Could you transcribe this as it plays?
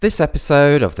This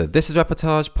episode of the This is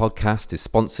Reportage podcast is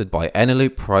sponsored by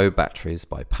Eneloop Pro batteries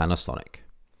by Panasonic.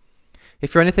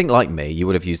 If you're anything like me, you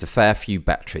would have used a fair few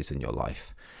batteries in your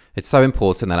life. It's so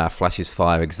important that our flashes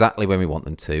fire exactly when we want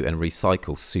them to and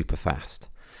recycle super fast.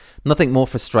 Nothing more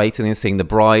frustrating than seeing the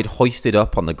bride hoisted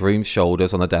up on the groom's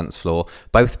shoulders on the dance floor,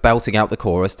 both belting out the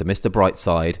chorus to Mr.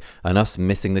 Brightside and us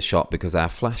missing the shot because our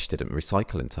flash didn't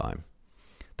recycle in time.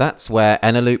 That's where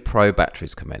Eneloop Pro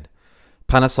batteries come in.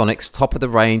 Panasonic's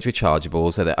top-of-the-range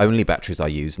rechargeables are the only batteries I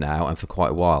use now and for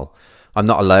quite a while. I'm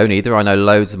not alone either. I know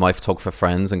loads of my photographer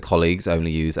friends and colleagues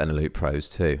only use Eneloop Pros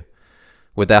too.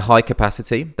 With their high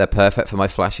capacity, they're perfect for my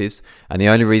flashes, and the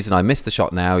only reason I missed the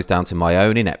shot now is down to my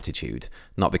own ineptitude,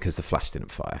 not because the flash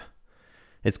didn't fire.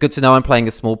 It's good to know I'm playing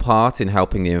a small part in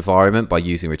helping the environment by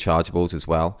using rechargeables as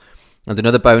well. And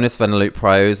another bonus of Eneloop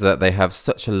Pros is that they have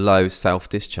such a low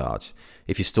self-discharge.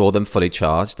 If you store them fully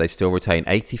charged, they still retain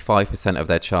 85% of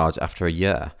their charge after a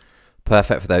year.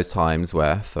 Perfect for those times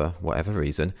where, for whatever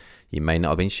reason, you may not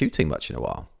have been shooting much in a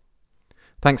while.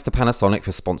 Thanks to Panasonic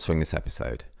for sponsoring this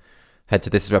episode. Head to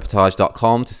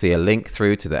thisisreportage.com to see a link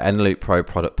through to the Eneloop Pro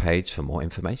product page for more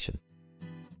information.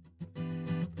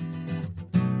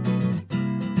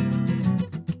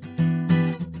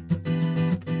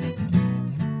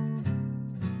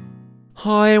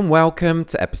 Hi and welcome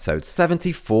to episode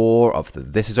 74 of the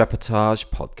This is Reportage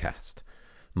podcast.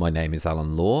 My name is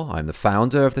Alan Law. I'm the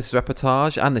founder of This is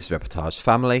Reportage and This is Reportage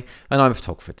family, and I'm a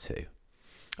photographer too.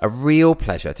 A real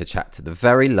pleasure to chat to the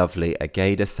very lovely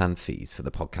Ageda Sanfiz for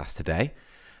the podcast today.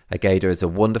 Ageda is a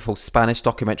wonderful Spanish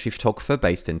documentary photographer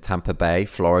based in Tampa Bay,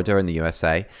 Florida in the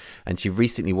USA, and she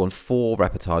recently won 4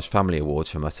 Reportage Family Awards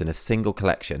from us in a single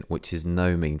collection, which is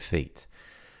no mean feat.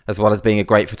 As well as being a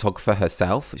great photographer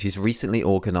herself, she's recently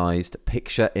organised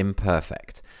Picture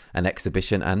Imperfect, an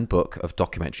exhibition and book of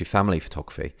documentary family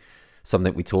photography,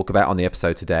 something we talk about on the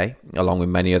episode today, along with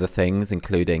many other things,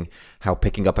 including how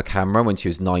picking up a camera when she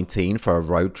was 19 for a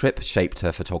road trip shaped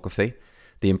her photography,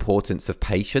 the importance of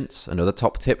patience and other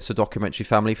top tips for documentary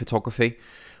family photography,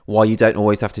 why you don't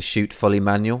always have to shoot fully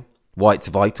manual, why it's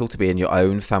vital to be in your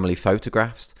own family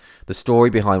photographs, the story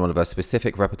behind one of our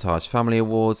specific Reportage Family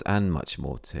Awards, and much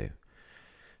more too.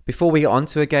 Before we get on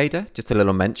to Ageda, just a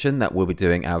little mention that we'll be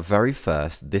doing our very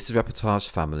first This is Reportage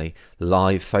Family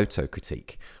live photo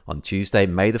critique on Tuesday,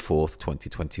 May the 4th,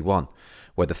 2021,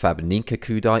 where the fab Ninka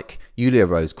Kudike, Julia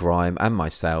Rose Grime and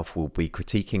myself will be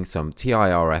critiquing some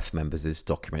TIRF members'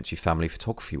 documentary family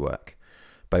photography work.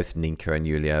 Both Ninka and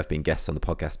Julia have been guests on the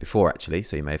podcast before actually,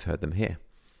 so you may have heard them here.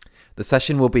 The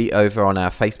session will be over on our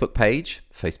Facebook page,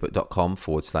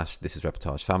 facebook.com/This is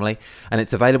Reportage Family, and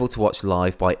it's available to watch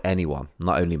live by anyone,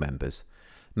 not only members.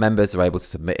 Members are able to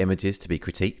submit images to be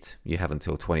critiqued. You have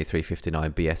until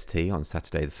 23:59 BST on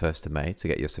Saturday the 1st of May to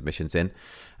get your submissions in,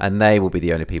 and they will be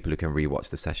the only people who can rewatch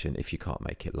the session if you can't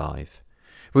make it live.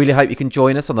 Really hope you can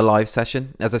join us on the live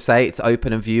session. As I say, it's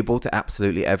open and viewable to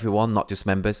absolutely everyone, not just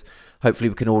members. Hopefully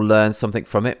we can all learn something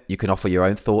from it. You can offer your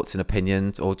own thoughts and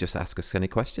opinions or just ask us any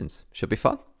questions. Should be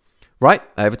fun. Right,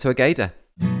 over to Ageda.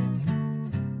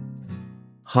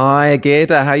 Hi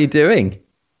Ageda, how are you doing?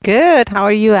 Good. How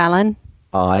are you, Alan?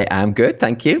 I am good,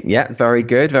 thank you. Yeah, very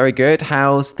good, very good.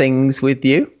 How's things with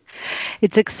you?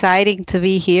 It's exciting to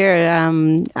be here.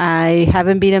 I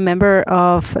haven't been a member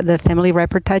of the Family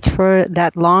Reportage for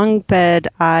that long, but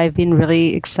I've been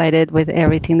really excited with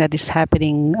everything that is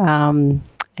happening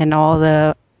and all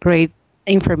the great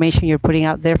information you're putting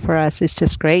out there for us. It's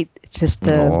just great. It's just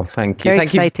thank you. very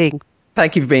exciting.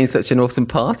 Thank you for being such an awesome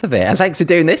part of it. And thanks for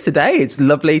doing this today. It's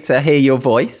lovely to hear your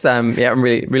voice. I'm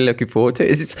really looking forward to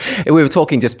it. We were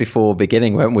talking just before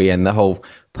beginning, weren't we? And the whole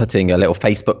putting a little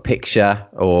Facebook picture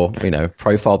or,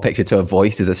 profile picture to a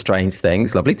voice is a strange thing.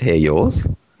 It's lovely to hear yours.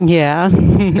 Yeah.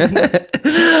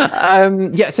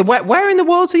 So where in the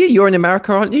world are you? You're in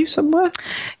America, aren't you, somewhere?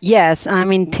 Yes,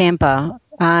 I'm in Tampa.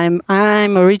 I'm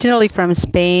originally from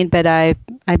Spain, but I've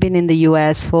been in the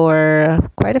U.S. for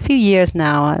quite a few years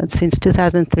now, since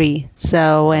 2003.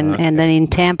 So and then in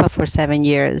Tampa for 7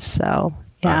 years. So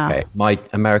yeah. Okay, my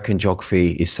American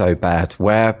geography is so bad.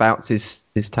 Whereabouts is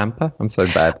Tampa? I'm so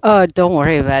bad. Oh, don't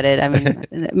worry about it. I mean,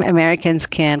 Americans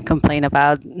can't complain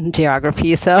about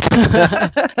geography, so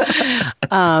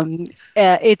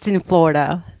it's in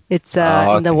Florida. It's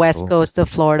in the west coast of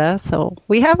Florida. So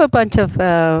we have a bunch of.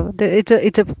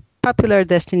 It's a popular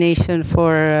destination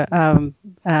for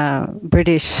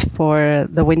British for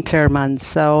the winter months.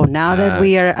 So now that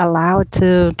we Uh, are allowed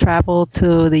to travel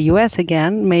to the US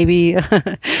again, maybe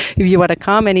if you want to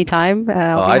come anytime,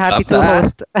 I'll oh, be I'd happy love to that.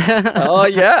 host. Oh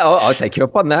yeah, I'll take you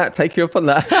up on that. Take you up on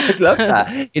that. I'd love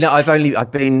that. You know,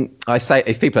 I say,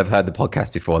 if people have heard the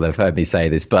podcast before, they've heard me say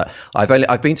this, but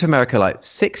I've been to America like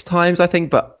 6 times, I think,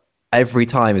 but every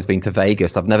time has been to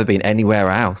Vegas. I've never been anywhere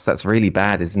else. That's really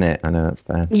bad, isn't it? I know that's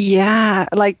bad. Yeah,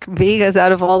 like Vegas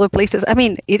out of all the places. I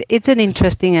mean, it's an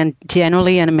interesting and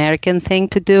generally an American thing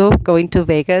to do. Going to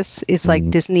Vegas is like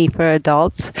Mm. Disney for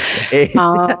adults. It is.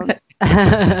 Um,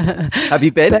 Have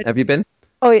you been? but Have you been?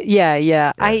 oh yeah,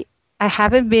 yeah. Yeah. I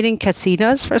haven't been in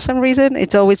casinos for some reason.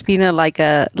 It's always been a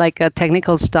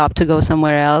technical stop to go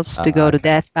somewhere else, to go to Okay.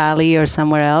 Death Valley or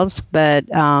somewhere else. But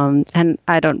and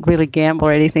I don't really gamble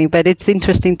or anything. But it's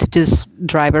interesting to just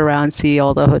drive around, see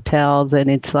all the hotels, and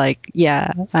it's like,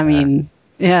 yeah. I Yeah. mean,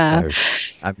 yeah. So,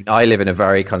 I mean, I live in a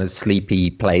very kind of sleepy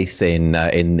place in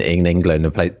England,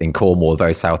 a place in Cornwall,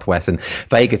 very southwest, and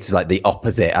Vegas is like the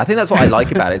opposite. I think that's what I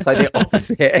like about it. It's like the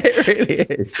opposite. It really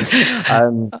is.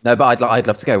 No, but I'd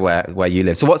love to go where you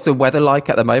live. So, what's the weather like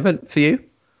at the moment for you?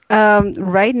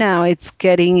 Right now it's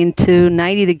getting into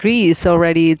 90 degrees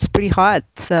already. It's pretty hot.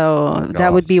 So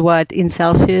that would be Gosh. what in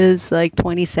Celsius, like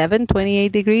 27,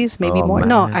 28 degrees, maybe Oh more.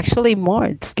 No, man. actually more.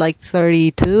 It's like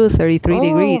 32, 33 Oh,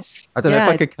 degrees. I don't know if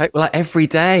I Yeah, could cope like every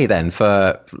day then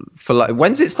for like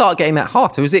when does it start getting that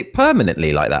hot, or is it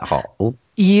permanently like that hot? Oh,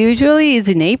 usually it's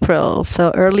in April.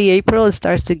 So early April it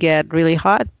starts to get really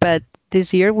hot, but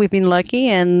this year we've been lucky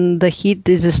and the heat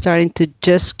is starting to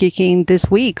just kick in this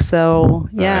week. So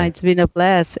yeah, right, it's been a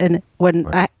blast. And when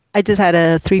right. I just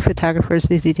had three photographers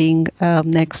visiting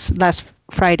next last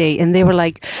Friday, and they were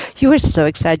like, "You were so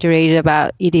exaggerated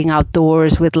about eating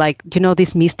outdoors with like,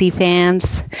 these misty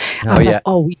fans." I Oh was like, yeah.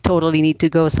 "Oh, we totally need to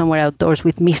go somewhere outdoors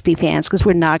with misty fans because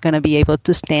we're not going to be able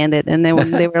to stand it." And then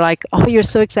when they were like, "Oh, you're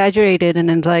so exaggerated,"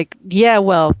 and it's like, "Yeah,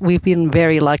 well, we've been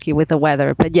very lucky with the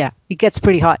weather, but yeah, it gets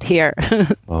pretty hot here."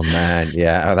 Oh man,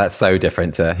 yeah. Oh, that's so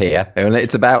different to here. And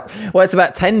it's about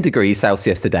 10 degrees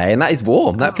Celsius today, and that is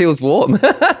warm. That Oh, feels warm.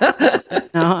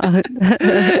 no.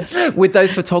 With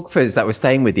those photographers that were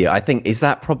staying with you, I think is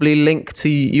that probably linked to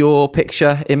your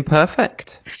picture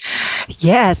Imperfect?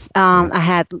 Yes, Yeah. I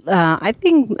had, I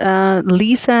think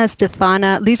Lisa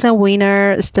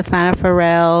Weiner, Stefana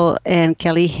Farrell, and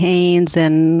Kelly Haynes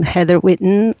and Heather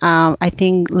Witten. I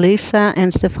think Lisa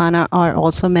and Stefana are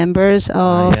also members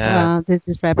Oh of yeah.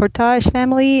 this reportage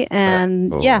family, That's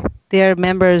and yeah, cool. they're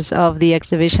members of the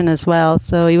exhibition as well.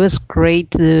 So it was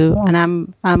great to, and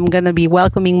I'm gonna be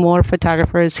welcoming more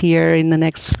photographers here in the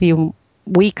next few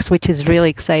weeks, which is really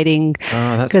exciting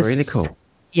Oh, that's really because cool.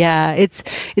 yeah, it's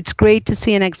great to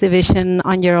see an exhibition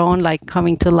on your own, like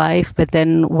coming to life. But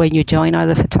then when you join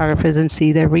other photographers and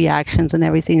see their reactions and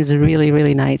everything is really,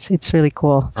 really nice. It's really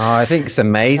cool. Oh, I think it's Uh,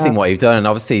 amazing what you've done. And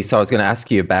obviously, so I was going to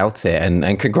ask you about it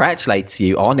and congratulate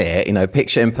you on it. You know,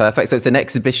 Picture Imperfect. So it's an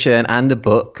exhibition and a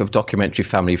book of documentary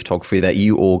family photography that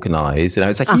you organize. You know,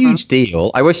 it's a uh-huh. huge deal.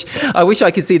 I wish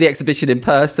I could see the exhibition in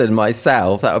person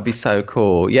myself. That would be so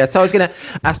cool. Yeah. So I was going to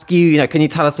ask you, can you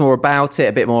tell us more about it,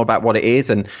 a bit more about what it is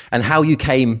and how it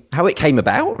came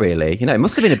about, really? You know, it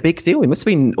must have been a big deal. You must have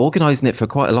been organizing it for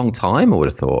quite a long time, I would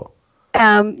have thought.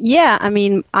 Yeah, I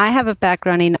mean, I have a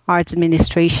background in arts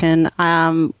administration.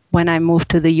 When I moved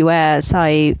to the U.S.,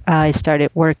 I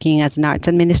started working as an arts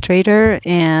administrator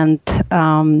and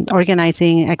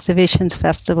organizing exhibitions,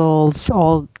 festivals,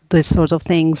 all these sorts of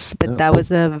things. But Oh, that cool.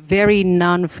 was a very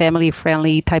non-family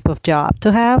friendly type of job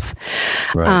to have.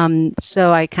 Right.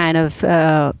 So I kind of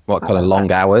What kind of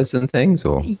long hours and things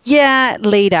or? yeah,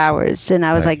 late hours, and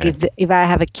I was like, Okay. if I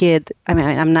have a kid, I mean,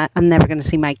 I'm never going to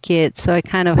see my kids, so I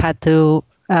kind of had to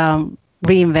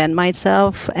reinvent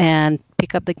myself and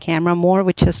pick up the camera more,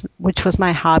 which was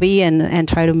my hobby, and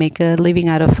try to make a living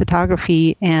out of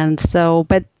photography. And so,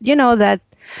 but that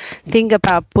thing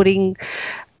about putting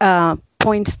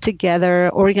points together,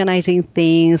 organizing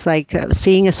things, like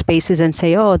seeing a spaces and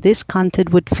say, oh, this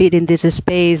content would fit in this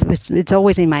space. It's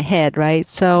always in my head, right?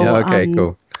 Yeah, So okay,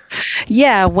 cool.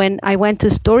 yeah, when I went to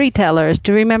Storytellers,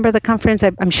 do you remember the conference?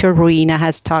 I'm sure Ruina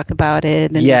has talked about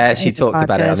it Yeah, she in the talked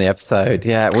about it on the podcast. episode.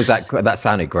 Yeah, was that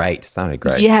sounded great. Sounded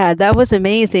great. Yeah, that was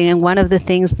amazing. And one of the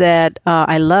things that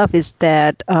I love is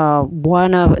that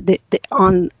one of the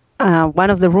on one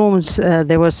of the rooms,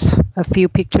 there was a few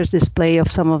pictures display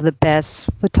of some of the best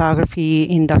photography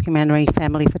in documentary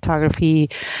family photography.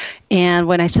 And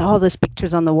when I saw these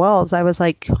pictures on the walls, I was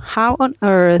like, how on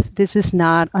earth this is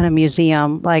not on a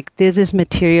museum? Like, this is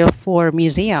material for a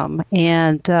museum.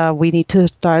 And we need to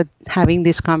start having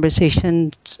these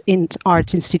conversations in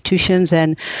art institutions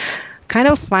and kind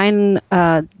of find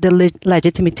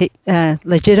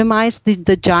legitimize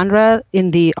the genre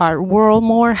in the art world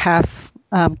more, have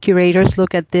curators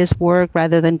look at this work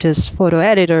rather than just photo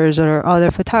editors or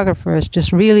other photographers,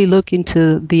 just really look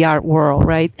into the art world,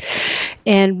 right?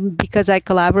 And because I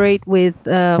collaborate with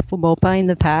FUMOPA in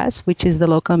the past, which is the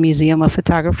local museum of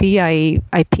photography, I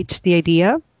pitched the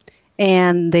idea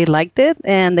and they liked it,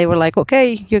 and they were like,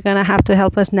 okay, you're going to have to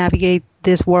help us navigate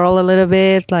this world a little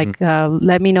bit, like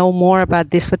let me know more about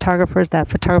these photographers, that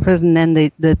photographers. And then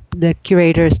the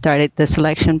curators started the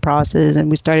selection process,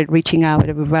 and we started reaching out to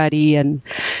everybody, and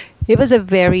it was a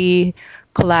very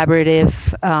collaborative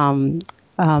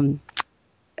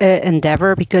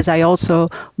endeavor, because I also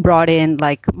brought in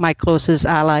like my closest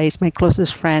allies, my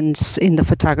closest friends in the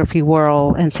photography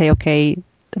world, and say, okay,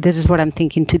 this is what I'm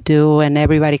thinking to do, and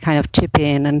everybody kind of chip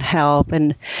in and help,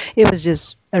 and it was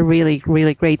just a really,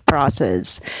 really great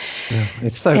process. Yeah,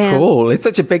 it's so cool. It's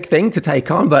such a big thing to take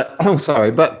on, but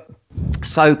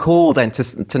so cool then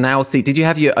to now see. Did you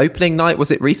have your opening night?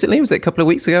 Was it recently? Was it a couple of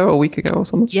weeks ago or a week ago or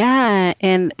something? Yeah,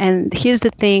 and here's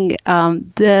the thing: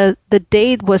 the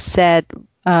date was set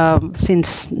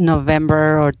since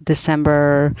November or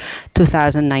December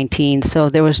 2019. So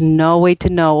there was no way to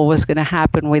know what was going to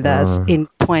happen with us in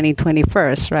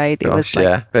 2021, right? It was like,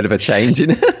 yeah, bit of a change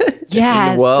in,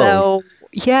 yeah, in the world. So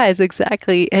yes,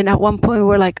 exactly. And at one point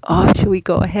we're like, oh, should we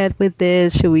go ahead with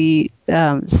this? Should we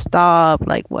stop?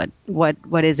 Like, what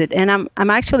is it? And I'm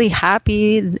actually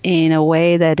happy in a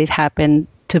way that it happened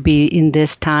to be in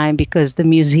this time, because the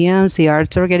museums, the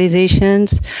arts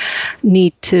organizations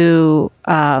need to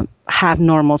have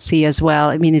normalcy as well.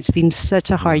 I mean, it's been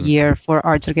such a hard year for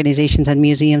arts organizations and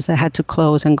museums that had to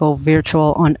close and go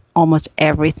virtual on almost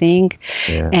everything.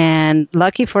 Yeah. And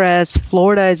lucky for us,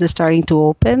 Florida is starting to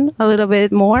open a little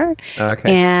bit more.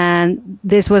 Okay. And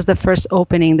this was the first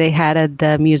opening they had at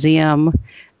the museum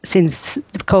since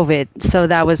COVID. So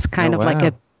that was kind of like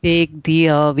a big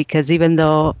deal, because even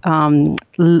though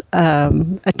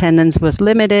attendance was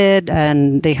limited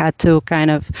and they had to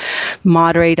kind of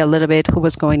moderate a little bit who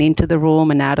was going into the room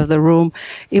and out of the room,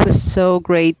 it was so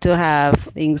great to have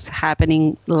things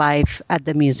happening live at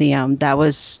the museum. That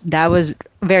was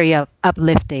very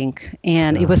uplifting,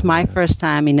 and it was my first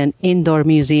time in an indoor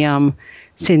museum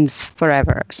since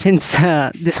forever, since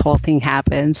this whole thing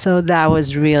happened. So that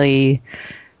was really,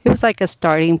 it was like a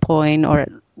starting point, or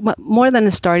more than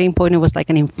a starting point, it was like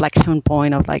an inflection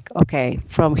point of like, okay,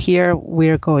 from here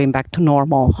we're going back to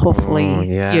normal. Hopefully,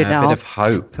 a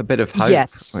bit of hope.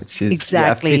 Yes, which is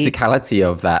exactly. Physicality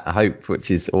of that hope, which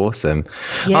is awesome.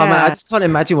 Yeah. Man, I just can't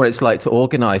imagine what it's like to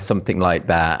organize something like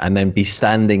that and then be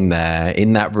standing there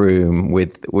in that room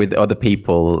with other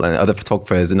people and other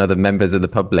photographers and other members of the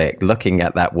public looking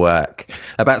at that work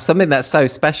about something that's so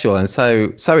special and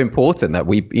so important that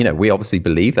we obviously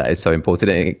believe that is so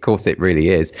important, and of course it really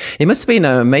is. It must have been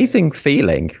an amazing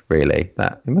feeling, really.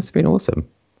 It must have been awesome.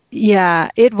 Yeah,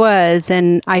 it was.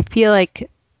 And I feel like,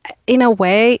 in a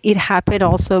way, it happened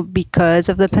also because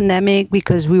of the pandemic,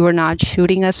 because we were not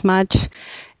shooting as much.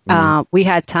 We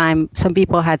had time, some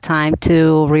people had time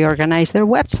to reorganize their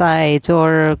websites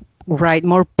or write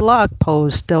more blog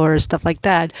posts or stuff like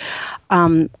that.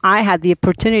 I had the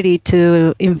opportunity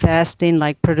to invest in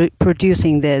like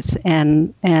producing this,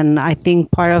 and I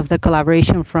think part of the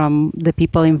collaboration from the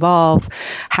people involved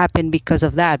happened because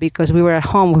of that, because we were at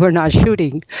home, we were not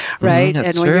shooting, right?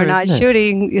 And when you're not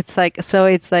shooting, it's like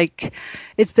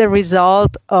it's the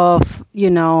result of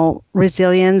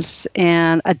resilience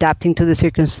and adapting to the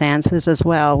circumstances as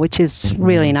well, which is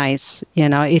really nice.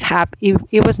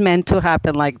 It was meant to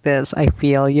happen like this. I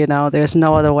feel there's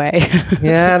no other way.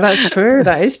 Yeah, that's true.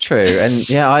 That is true. And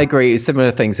yeah, I agree.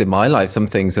 Similar things in my life. Some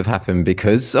things have happened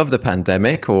because of the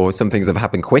pandemic, or some things have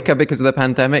happened quicker because of the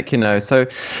pandemic, So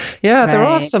yeah, There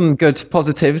are some good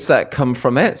positives that come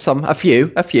from it. A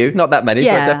few, not that many,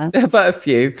 but a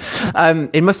few.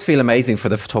 It must feel amazing for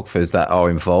the photographers that are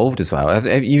involved as well.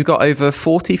 You've got over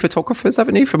 40 photographers,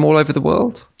 haven't you, from all over the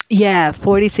world? Yeah,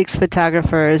 46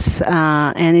 photographers,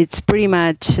 and it's pretty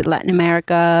much Latin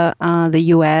America, the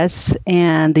US,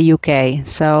 and the UK.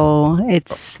 So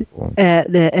it's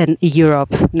and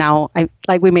Europe. Now,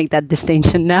 we make that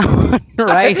distinction now,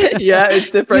 right? Yeah, it's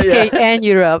different. UK Yeah. and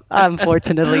Europe,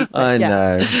 unfortunately. I Yeah.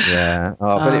 know, yeah.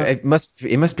 Oh, but Uh, it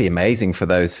must be amazing for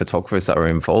those photographers that are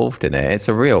involved in it. It's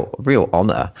a real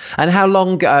honor. And how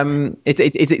long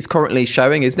it's currently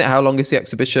showing, isn't it? How long is the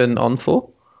exhibition on for?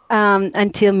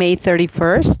 until May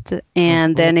 31st,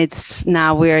 and then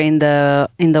we're in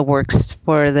the works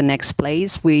for the next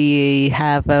place. We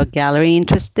have a gallery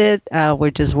interested.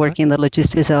 We're just working the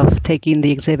logistics of taking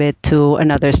the exhibit to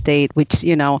another state, which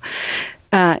in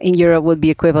Europe would be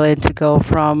equivalent to go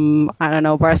from, I don't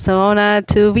know, Barcelona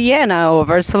to Vienna or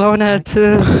Barcelona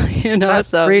to, That's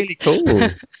so. really cool.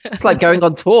 It's like going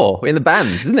on tour in the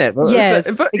bands, isn't it?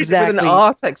 Yes, But exactly. with an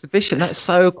art exhibition, that's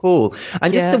so cool.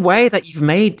 And just the way that you've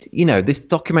made, this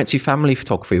documentary family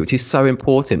photography, which is so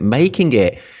important, making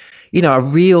it,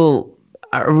 well,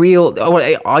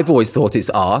 I've always thought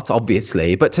it's art,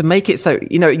 obviously, but to make it so,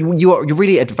 you're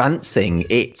really advancing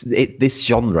this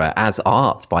genre as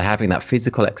art by having that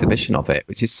physical exhibition of it,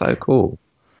 which is so cool.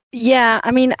 Yeah,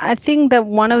 I mean, I think that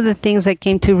one of the things I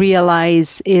came to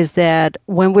realize is that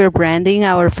when we're branding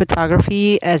our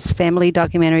photography as family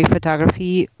documentary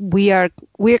photography, we're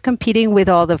competing with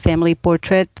all the family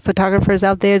portrait photographers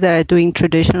out there that are doing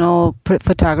traditional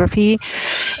photography,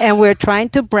 and we're trying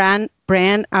to brand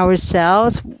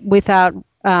ourselves without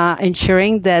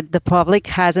ensuring that the public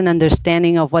has an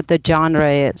understanding of what the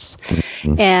genre is.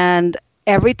 Mm-hmm. And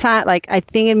every time, I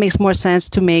think it makes more sense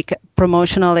to make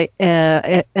promotional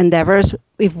endeavors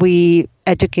if we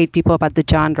educate people about the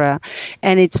genre.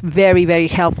 And it's very, very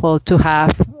helpful to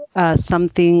have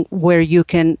something where you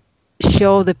can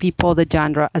show the people the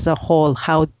genre as a whole,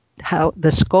 how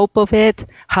the scope of it,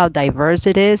 how diverse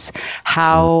it is,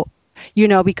 how,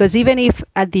 because even if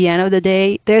at the end of the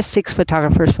day, there's 6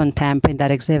 photographers from Tampa in that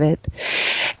exhibit,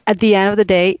 at the end of the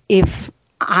day, if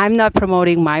I'm not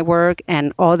promoting my work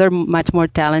and other much more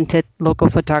talented local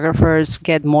photographers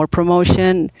get more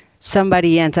promotion,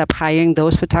 somebody ends up hiring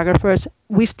those photographers,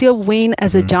 we still win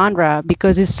as a genre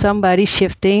because it's somebody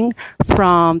shifting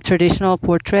from traditional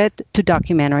portrait to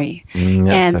documentary.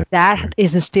 And that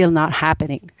is still not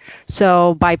happening.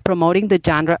 So by promoting the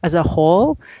genre as a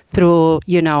whole through,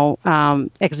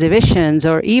 exhibitions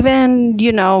or even,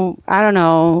 I don't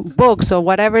know, books or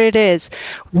whatever it is,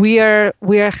 we are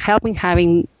helping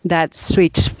having that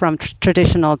switch from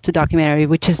traditional to documentary,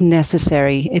 which is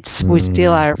necessary. We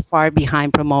still are far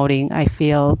behind promoting, I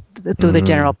feel, to the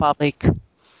general public.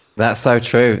 That's so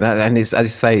true. And it's, as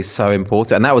you say, is so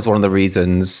important. And that was one of the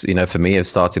reasons, for me of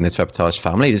starting this reportage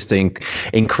family, just to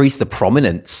increase the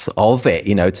prominence of it,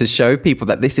 to show people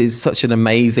that this is such an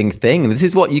amazing thing. This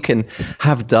is what you can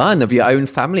have done of your own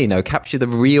family, capture the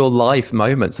real life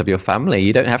moments of your family.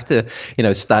 You don't have to,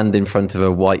 stand in front of a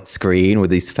white screen with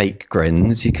these fake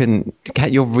grins. You can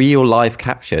get your real life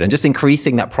captured and just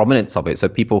increasing that prominence of it so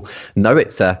people know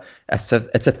it's a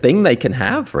thing they can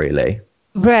have, really.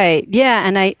 Right. Yeah.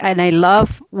 And I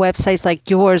love websites like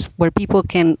yours where people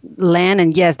can land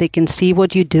and yes, they can see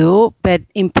what you do, but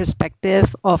in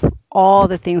perspective of all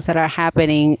the things that are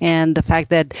happening and the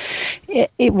fact that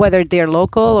whether they're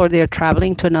local or they're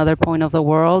traveling to another point of the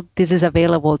world, this is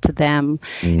available to them.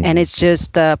 And it's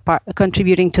just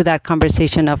contributing to that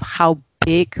conversation of how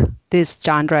big this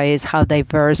genre is, how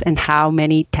diverse and how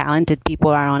many talented people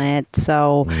are on it.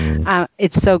 So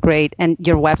it's so great. And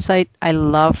your website, I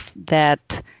love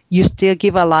that you still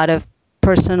give a lot of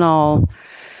personal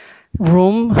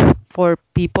room for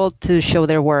people to show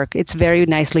their work. It's very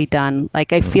nicely done.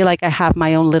 I feel like I have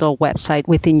my own little website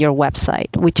within your website,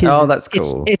 which is that's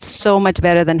cool. It's so much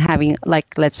better than having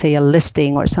let's say a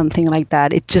listing or something like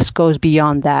that. It just goes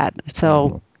beyond that.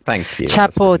 So thank you.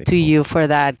 Chapeau to you for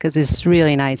that because it's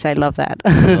really nice. I love that.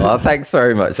 Oh, thanks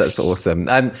very much. That's awesome.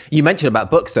 You mentioned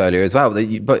about books earlier as well,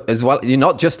 but as well, you're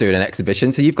not just doing an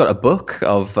exhibition, so you've got a book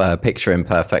of Picture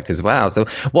Imperfect as well. So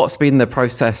what's been the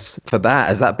process for that?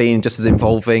 Has that been just as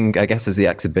involving, I guess, as the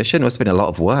exhibition? It's been a lot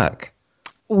of work.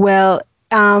 Well,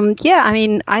 yeah, I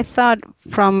mean, I thought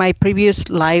from my previous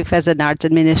life as an arts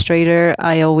administrator,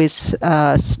 I always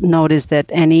noticed that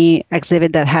any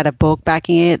exhibit that had a book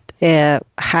backing it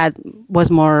was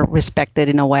more respected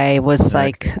in a way. It was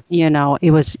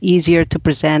it was easier to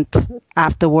present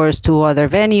afterwards to other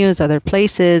venues, other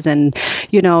places. And,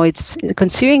 it's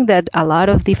considering that a lot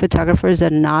of the photographers are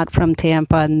not from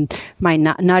Tampa and might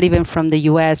not even from the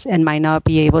US and might not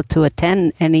be able to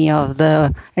attend any of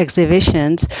the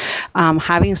exhibitions,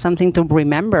 having something to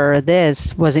remember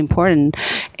this was important.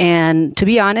 And to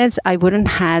be honest, I wouldn't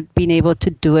have been able to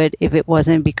do it if it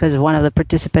wasn't because one of the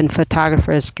participant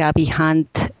photographers, Gabby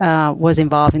Hunt, was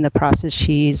involved in the process.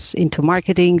 She's into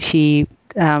marketing. She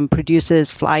produces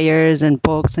flyers and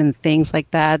books and things like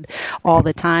that all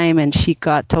the time, and she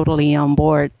got totally on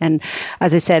board. And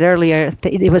as I said earlier,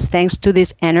 it was thanks to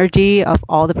this energy of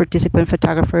all the participant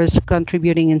photographers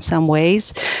contributing in some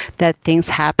ways that things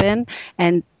happen.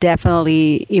 And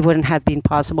definitely it wouldn't have been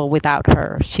possible without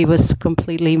her. She was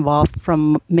completely involved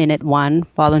from minute one,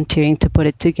 volunteering to put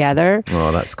it together.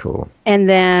 Oh, that's cool. And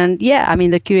then,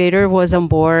 the curator was on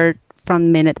board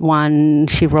from minute one.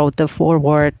 She wrote the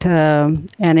foreword,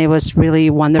 and it was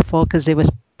really wonderful because it was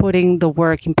putting the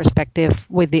work in perspective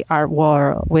with the art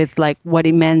war, with like what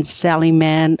it meant Sally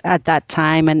Mann at that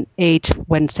time and age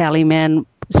when Sally Mann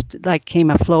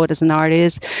came afloat as an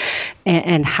artist,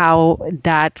 and how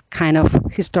that kind of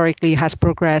historically has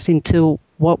progressed into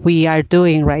what we are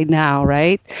doing right now,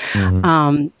 right?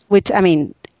 Mm-hmm. Which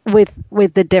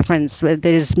with the difference,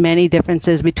 there's many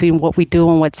differences between what we do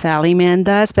and what Sally Mann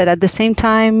does, but at the same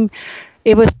time,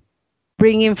 it was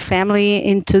bringing family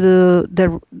into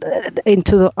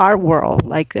the art world,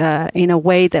 in a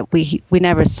way that we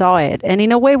never saw it, and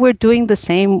in a way we're doing the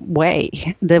same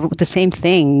way, the same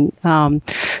thing.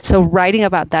 So writing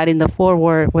about that in the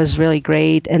foreword was really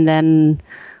great, and then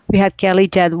we had Katie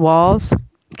Jett Walls,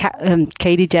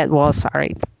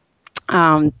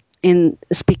 in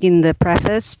speaking the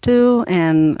preface too,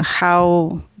 and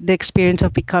how the experience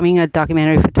of becoming a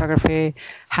documentary photographer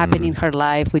happened in her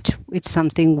life, which it's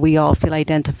something we all feel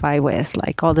identify with.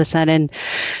 Like all of a sudden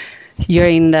you're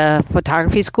in the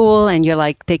photography school and you're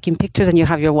like taking pictures and you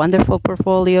have your wonderful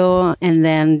portfolio, and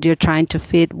then you're trying to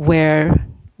fit where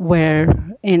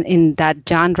in that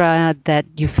genre that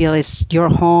you feel is your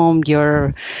home,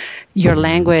 your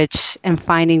language, and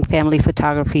finding family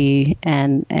photography.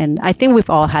 And I think we've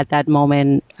all had that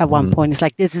moment at one point. It's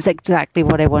like, this is exactly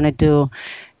what I want to do.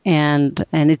 And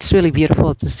it's really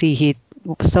beautiful to see it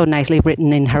so nicely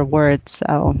written in her words.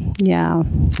 So yeah.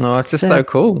 Oh, it's just so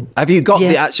cool. Have you got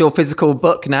the actual physical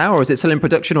book now, or is it still in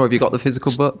production, or have you got the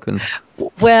physical book?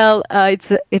 Well,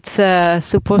 it's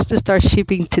supposed to start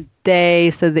shipping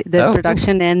today, so the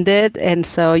production ended, and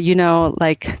so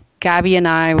Gabby and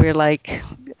I were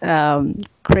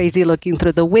crazy looking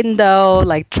through the window,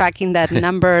 tracking that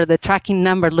number,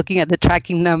 looking at the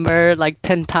tracking number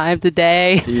 10 times a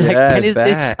day. It's when is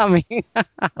this coming?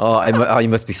 You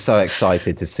must be so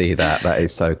excited to see that. That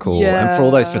is so cool. Yeah. And for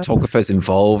all those photographers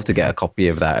involved to get a copy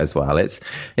of that as well. It's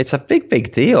a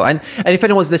big deal. And if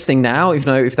anyone's listening now, if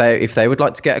they would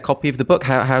like to get a copy of the book,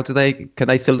 how do they, can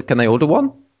they order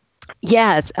one?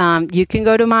 Yes, you can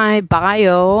go to my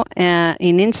bio in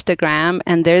Instagram,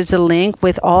 and there's a link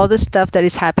with all the stuff that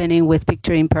is happening with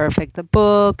Picture Imperfect, the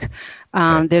book.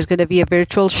 There's going to be a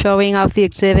virtual showing of the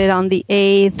exhibit on the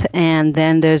 8th, and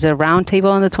then there's a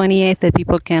roundtable on the 28th that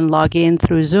people can log in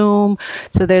through Zoom.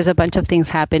 So there's a bunch of things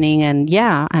happening, and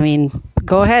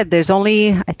go ahead. There's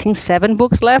only, I think, 7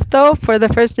 books left, though, for the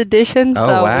first edition.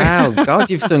 Oh, wow. God,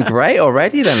 you've done great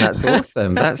already, then. That's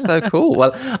awesome. That's so cool.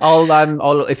 Well,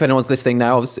 I'll if anyone's listening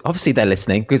now, obviously they're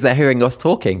listening because they're hearing us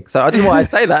talking. So I don't know why I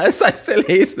say that. It's so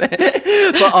silly, isn't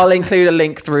it? But I'll include a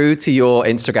link through to your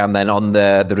Instagram then on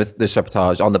this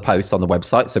reportage, on the post on the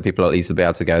website, so people will easily be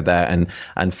able to go there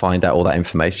and find out all that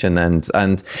information.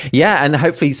 And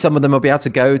hopefully some of them will be able to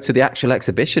go to the actual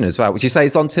exhibition as well, which you say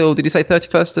is until, did you say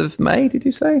 31st of May? Did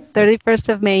you say 31st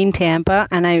of May in Tampa?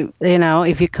 And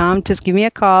if you come, just give me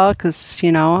a call, because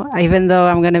even though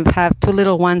I'm going to have 2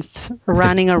 little ones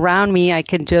running around me, I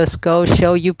can just go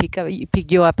show you,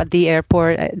 pick you up at the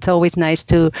airport. It's always nice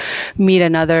to meet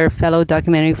another fellow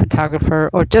documentary photographer,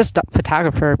 or just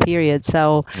photographer, period.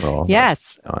 So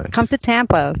yes, nice. Come to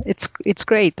Tampa. It's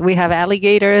great. We have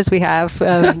alligators. We have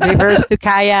rivers to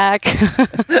kayak.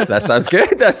 That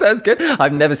sounds good.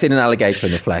 I've never seen an alligator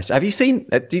in the flesh. Have you seen?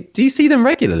 Do you see them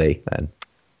regularly then?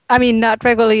 I mean, not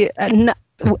regularly.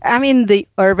 I'm in the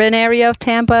urban area of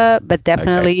Tampa, but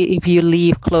definitely if you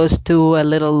leave close to a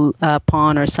little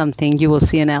pond or something, you will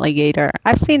see an alligator.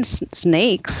 I've seen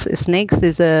snakes. Snakes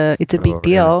it's a big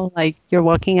deal. Like, you're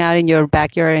walking out in your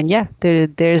backyard, and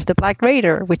there's the black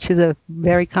raider, which is a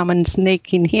very common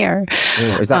snake in here.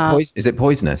 Oh, is it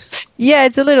poisonous? Yeah,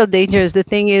 it's a little dangerous. The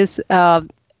thing is,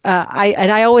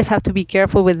 I always have to be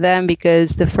careful with them,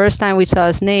 because the first time we saw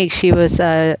a snake, she was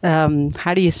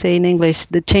how do you say in English,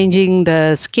 changing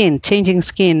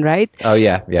skin, right? Oh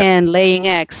yeah. And laying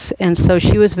eggs, and so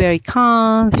she was very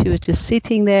calm. She was just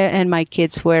sitting there, and my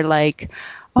kids were like,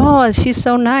 oh, she's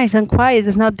so nice and quiet.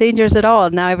 It's not dangerous at all.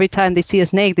 Now every time they see a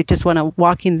snake, they just want to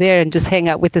walk in there and just hang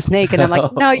out with the snake. And I'm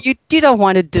like, no, you don't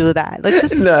want to do that. Let's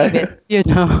just leave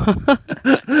No.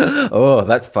 it. Oh,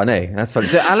 that's funny. That's funny.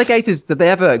 Do alligators, did they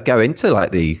ever go into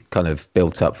like the kind of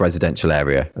built up residential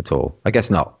area at all? I guess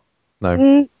not.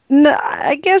 No. No,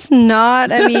 I guess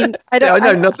not. I mean, I Yeah, I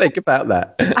don't. know nothing about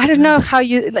that. I don't know how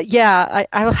you. Yeah,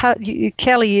 I will have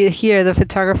Kelly here, the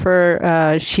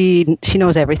photographer. She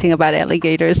knows everything about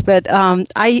alligators. But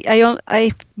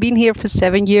I've been here for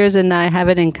 7 years and I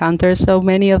haven't encountered so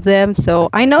many of them. So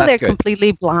I know That's they're good.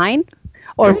 completely blind,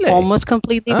 or Really? almost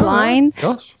completely Oh, right. blind.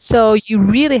 Gosh. So you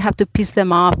really have to piss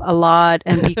them off a lot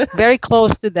and be very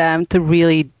close to them to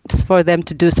really for them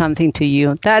to do something to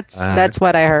you. That's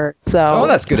what I heard. Oh, So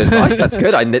that's good advice. That's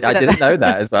good. I didn't know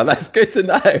that as well. That's good to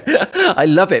know. I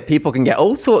love it. People can get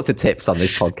all sorts of tips on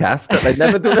this podcast that they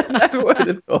never would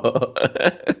have thought.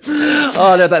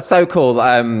 Oh no, that's so cool.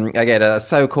 Again, that's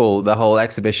so cool. The whole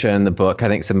exhibition, the book. I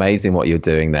think it's amazing what you're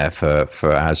doing there for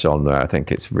our genre. I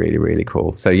think it's really, really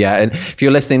cool. So yeah, and if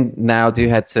you're listening now, do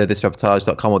head to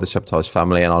thisreportage.com or this reportage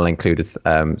family, and I'll include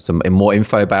some more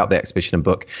info about the exhibition and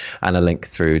book, and a link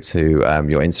through to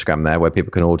your Instagram there where people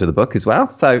can order the book as well.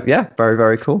 So yeah, very,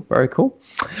 very cool. Very cool.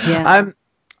 yeah.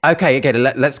 Okay, again,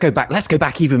 let's go back. Let's go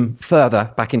back even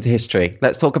further back into history.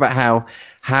 Let's talk about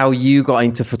how you got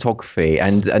into photography.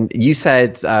 And you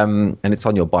said, and it's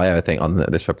on your bio, I think, on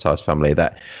this reportage family,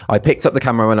 that I picked up the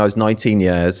camera when I was 19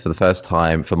 years for the first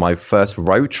time for my first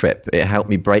road trip. It helped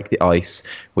me break the ice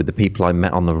with the people I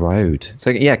met on the road.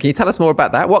 So yeah, can you tell us more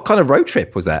about that? What kind of road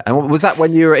trip was that? And was that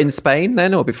when you were in Spain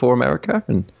then, or before America?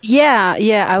 Yeah,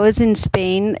 I was in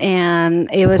Spain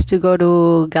and it was to go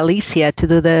to Galicia to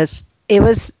do this. I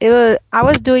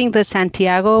was doing the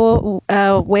Santiago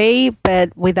way,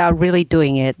 but without really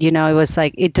doing it. You know, it was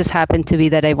like, it just happened to be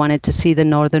that I wanted to see the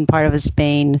northern part of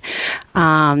Spain.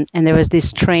 And there was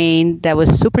this train that was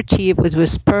super cheap, which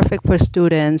was perfect for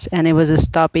students. And it was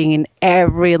stopping in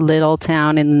every little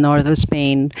town in the north of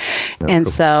Spain. And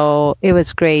cool. so it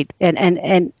was great.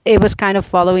 And it was kind of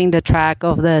following the track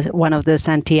of one of the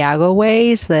Santiago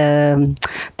ways, the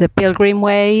pilgrim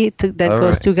way that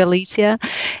goes to Galicia.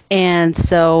 And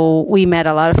so we met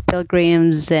a lot of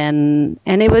pilgrims, and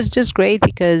it was just great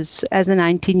because as a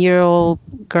 19-year-old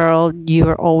girl, you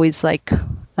were always like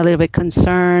a little bit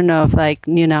concerned of like,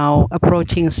 you know,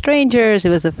 approaching strangers. It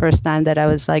was the first time that I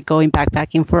was like going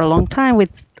backpacking for a long time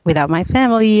without my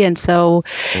family, and so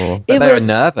But they were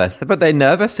nervous. But they're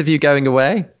nervous of you going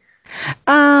away.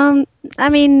 I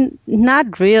mean,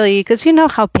 not really, because you know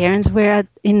how parents were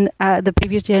in the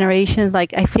previous generations.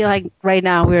 Like, I feel like right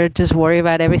now we're just worried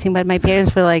about everything. But my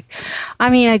parents were like, I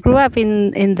mean, I grew up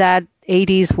in that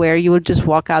 80s where you would just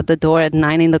walk out the door at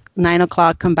 9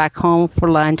 o'clock, come back home for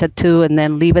lunch at 2, and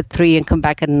then leave at 3 and come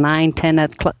back at 10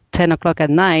 o'clock at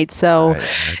night. So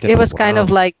it was kind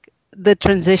of like the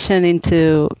transition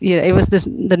into, you know, it was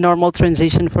the normal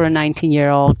transition for a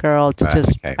 19-year-old girl to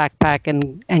just backpack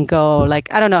and go. Like,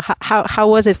 I don't know, how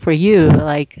was it for you?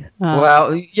 Like,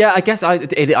 well, yeah, I guess I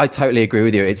totally agree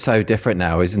with you. It's so different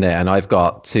now, isn't it? And I've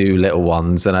got 2 little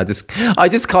ones, and I just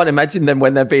can't imagine them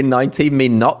when they're being 19, me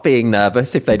not being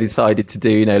nervous if they decided to do,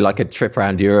 you know, like a trip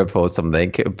around Europe or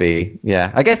something. It would be,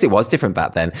 yeah, I guess it was different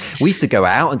back then. We used to go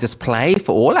out and just play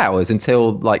for all hours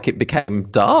until like it became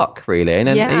dark, really. And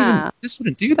then even just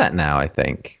wouldn't do that now, I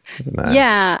think.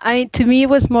 Yeah, to me it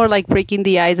was more like breaking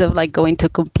the ice of like going to a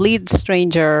complete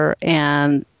stranger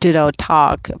and, you know,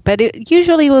 talk. But it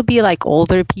usually will be like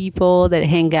older people that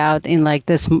hang out in like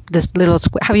this little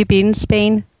square. Have you been in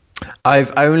Spain?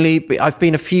 I've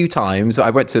been a few times. I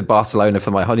went to Barcelona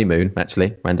for my honeymoon,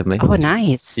 actually, randomly. Oh,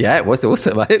 nice. Yeah, it was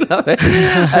awesome. I love it.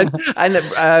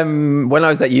 and when I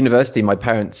was at university, my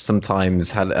parents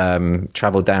sometimes had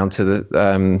traveled down to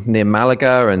the near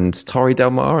Malaga and Torre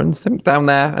del Mar and down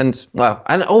there. And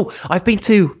I've been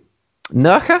to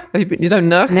Nerja. You know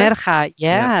Nerja? Nerja,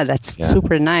 yeah, that's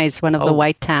super nice. One of the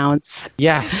white towns.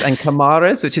 Yes, and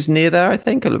Camares, which is near there, I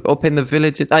think, up in the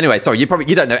villages. Anyway, sorry, you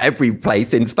don't know every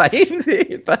place in Spain,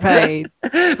 right?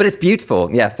 But it's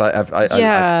beautiful. Yes,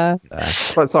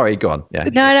 but sorry, go on. Yeah.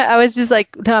 No, I was just like,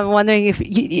 I'm wondering if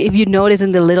you notice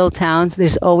in the little towns,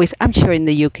 there's always. I'm sure in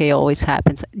the UK always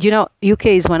happens. You know, UK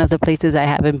is one of the places I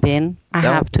haven't been. I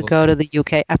have to go to the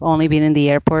UK. I've only been in the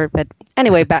airport, but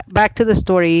anyway, back to the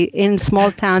story. In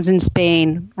small towns in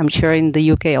Spain, I'm sure in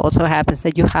the UK also happens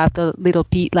that you have the little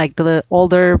like the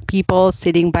older people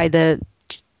sitting by the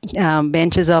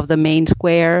benches of the main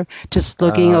square, just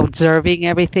looking, Uh, observing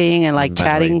everything, and like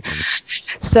chatting.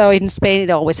 Amazing. So in Spain, it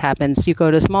always happens. You go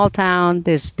to a small town,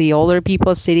 there's the older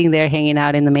people sitting there hanging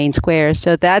out in the main square.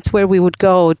 So that's where we would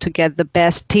go to get the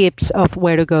best tips of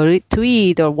where to go to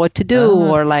eat or what to do,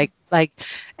 Ah, or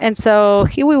and so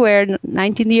here we were,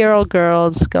 19-year-old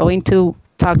girls going to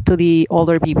talk to the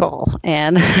older people,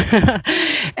 and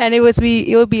and it would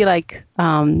be like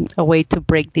a way to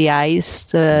break the ice,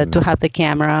 to have the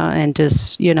camera and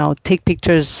just take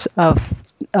pictures of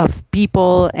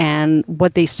people and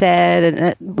what they said,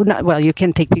 and not, well, you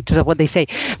can take pictures of what they say,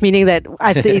 meaning that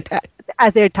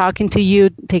as they're talking to you,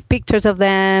 take pictures of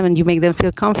them and you make them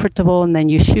feel comfortable, and then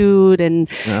you shoot, and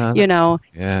you know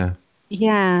yeah.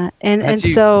 yeah, and Had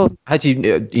you, so had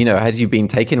you been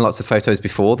taking lots of photos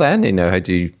before then?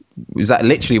 Was that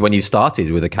literally when you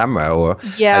started with a camera, or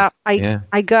yeah, yeah,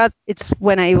 I got, it's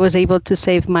when I was able to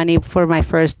save money for my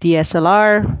first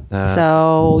DSLR. uh,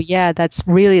 So yeah, that's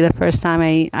really the first time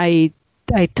I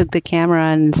took the camera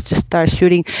and just start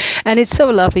shooting. And it's so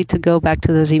lovely to go back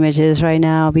to those images right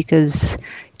now, because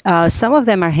some of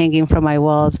them are hanging from my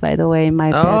walls, by the way, in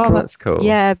my oh, bedroom. that's cool.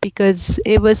 Yeah, because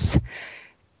it was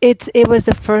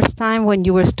the first time when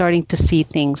you were starting to see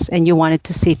things and you wanted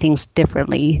to see things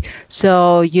differently.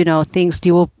 So, things,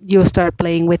 you'll start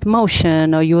playing with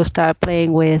motion, or you will start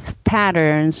playing with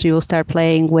patterns, you will start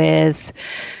playing with,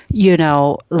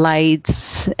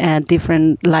 lights and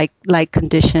different light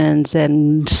conditions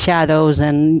and shadows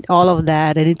and all of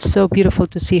that. And it's so beautiful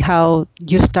to see how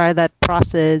you start that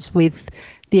process with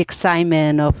the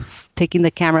excitement of taking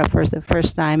the camera for the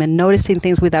first time and noticing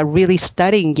things without really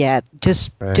studying yet,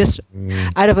 just Right. just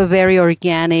out of a very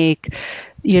organic,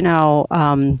 you know,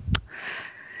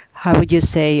 how would you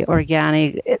say,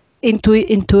 organic,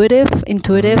 intuitive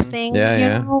thing, Yeah,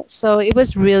 yeah. so it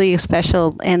was really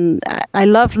special. And I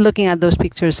love looking at those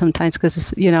pictures sometimes,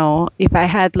 because if I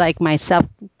had like my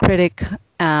self-critic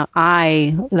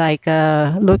eye, like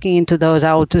looking into those,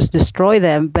 I would just destroy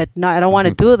them. But no, I don't want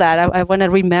to do that. I want to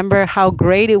remember how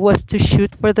great it was to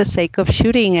shoot for the sake of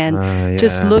shooting, and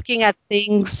just Yeah. looking at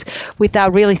things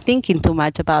without really thinking too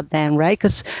much about them, right?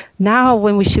 Because now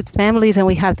when we shoot families and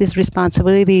we have these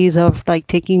responsibilities of like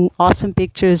taking awesome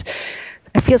pictures,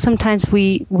 I feel sometimes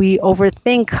we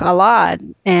overthink a lot,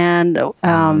 and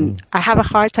I have a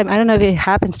hard time. I don't know if it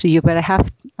happens to you, but I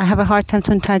have a hard time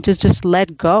sometimes to just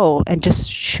let go and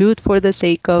just shoot for the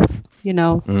sake of,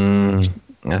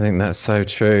 I think that's so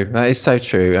true. That is so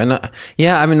true. And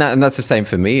yeah, I mean, and that's the same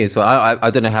for me as well. I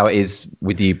don't know how it is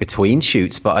with you between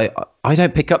shoots, but I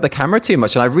don't pick up the camera too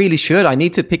much, and I really should. I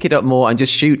need to pick it up more and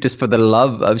just shoot just for the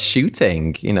love of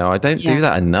shooting. I don't do Yeah.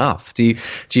 that enough. Do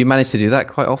you manage to do that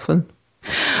quite often?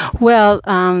 Well,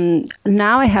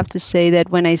 now I have to say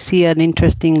that when I see an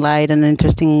interesting light, an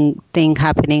interesting thing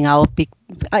happening, I'll be.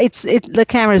 The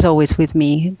camera is always with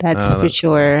me. That's Oh, for that's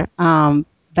cool. sure.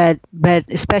 But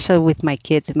especially with my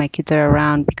kids, if my kids are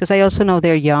around, because I also know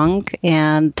they're young,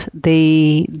 and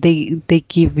they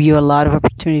give you a lot of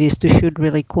opportunities to shoot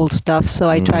really cool stuff. So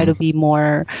I try to be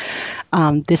more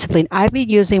disciplined. I've been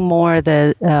using more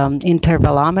the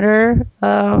intervalometer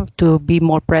to be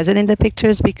more present in the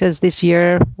pictures, because this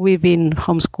year we've been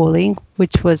homeschooling,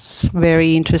 which was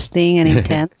very interesting and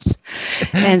intense.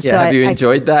 And Yeah, so have you I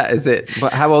enjoyed that?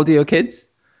 How old are your kids?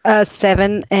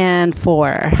 7 and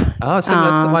 4. Oh,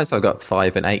 similar to mine. So I've got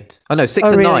 5 and 8. Oh no, six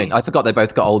Oh, and nine. really? I forgot they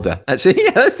both got older. Actually,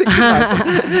 yeah, 6 and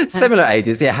 9. Similar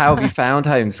ages. Yeah. How have you found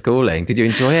homeschooling? Did you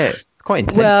enjoy it? It's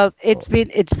quite Well, intense.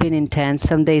 it's been intense.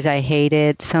 Some days I hate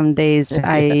it. Some days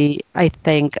Yeah.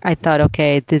 I thought,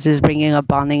 okay, this is bringing a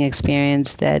bonding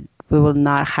experience that we will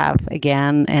not have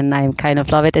again, and I kind of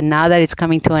love it. And now that it's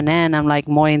coming to an end, I'm like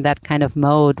more in that kind of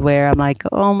mode where I'm like,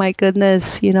 oh my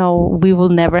goodness, we will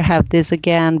never have this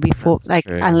again before, That's like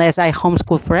true. unless I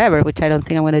homeschool forever, which I don't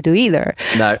think I'm going to do either.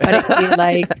 No. But I feel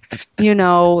like,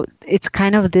 it's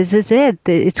kind of, this is it.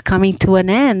 It's coming to an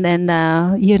end, and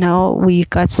we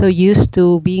got so used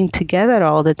to being together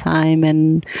all the time,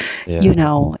 and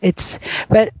Yeah. it's,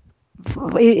 but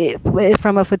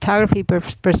from a photography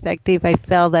perspective, I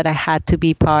felt that I had to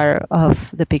be part of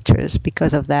the pictures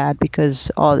because of that, because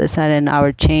all of a sudden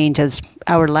our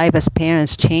life as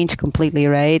parents changed completely,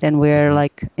 right? And we're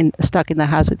like stuck in the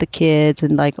house with the kids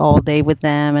and like all day with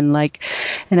them, and I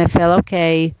felt,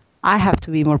 okay, I have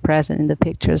to be more present in the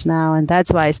pictures now, and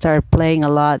that's why I started playing a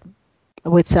lot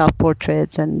with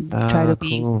self-portraits and try to Ah,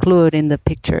 be cool. included in the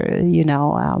picture,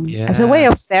 as a way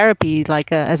Yeah. of therapy,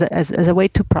 like as a way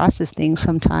to process things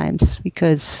sometimes,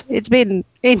 because it's been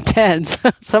intense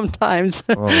sometimes.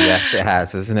 Oh, yes, it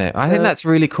has, isn't it? I think So, that's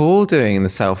really cool doing the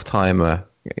self timer.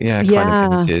 yeah, kind of Yeah.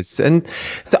 images. And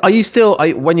so are you still,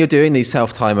 when you're doing these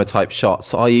self-timer type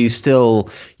shots, are you still,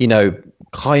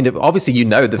 kind of, obviously,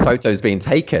 the photo's being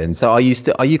taken. So are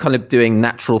you kind of doing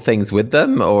natural things with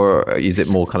them, or is it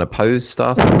more kind of pose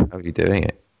stuff? How are you doing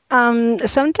it?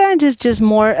 Sometimes it's just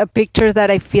more a picture that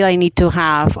I feel I need to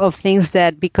have of things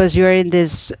that because you're in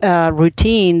this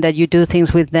routine that you do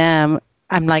things with them.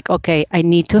 I'm like, okay, I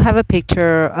need to have a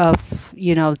picture of,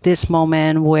 this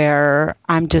moment where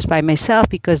I'm just by myself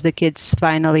because the kids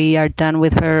finally are done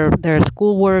with their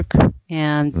schoolwork,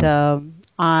 and Mm.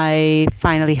 I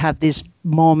finally have this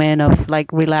moment of like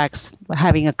relax,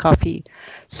 having a coffee.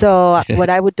 So what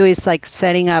I would do is like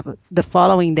setting up the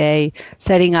following day,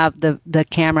 setting up the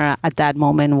camera at that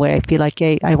moment where I feel like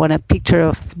I want a picture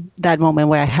of that moment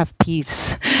where I have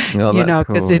peace, Oh, that's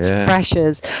because cool. it's Yeah.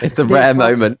 precious. It's a There's rare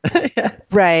moment. Yeah.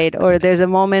 Right. Or there's a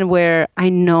moment where I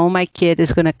know my kid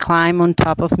is going to climb on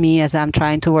top of me as I'm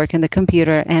trying to work in the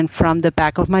computer and from the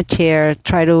back of my chair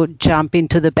try to jump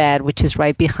into the bed, which is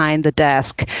right behind the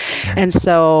desk. And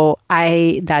so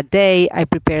that day, I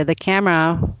prepare the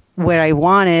camera where I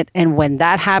want it. And when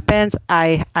that happens,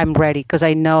 I'm ready because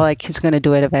I know like he's going to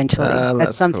do it eventually. That's That's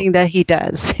cool. something that he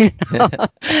does.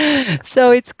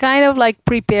 So it's kind of like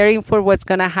preparing for what's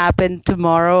going to happen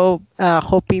tomorrow,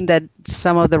 hoping that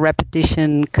some of the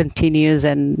repetition continues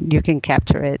and you can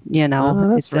capture it.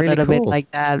 That's It's a really little bit cool. like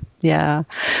that. Yeah.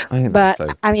 I think that's But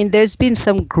so. I mean, there's been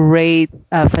some great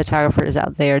photographers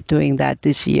out there doing that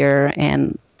this year,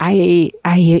 and I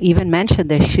even mentioned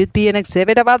there should be an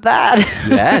exhibit about that.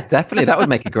 Yeah, definitely. That would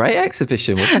make a great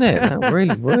exhibition, wouldn't it? That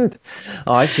really would.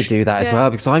 Oh, I should do that as Yeah.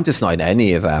 well because I'm just not in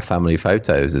any of our family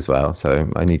photos as well. So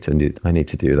I need to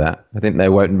do that. I think they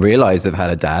won't realize they've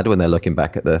had a dad when they're looking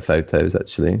back at their photos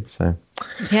actually. So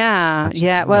Yeah, I should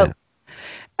yeah. do Well, it.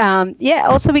 yeah,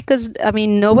 also because I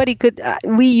mean, nobody could.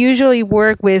 We usually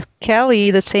work with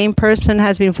Kelly. The same person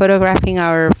has been photographing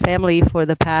our family for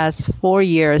the past 4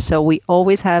 years, so we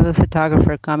always have a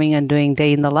photographer coming and doing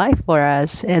day in the life for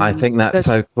us. I And think that's because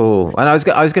so cool. And I was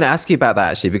going to ask you about that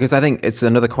actually because I think it's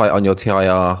another quote on your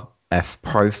TIRF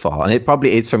profile, and it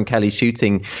probably is from Kelly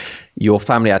shooting your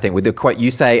family. I think with the quote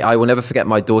you say, "I will never forget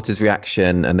my daughter's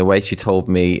reaction and the way she told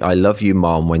me I love you,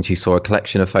 Mom, when she saw a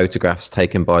collection of photographs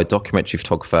taken by a documentary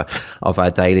photographer of our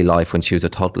daily life when she was a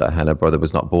toddler and her brother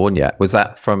was not born yet." Was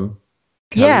that from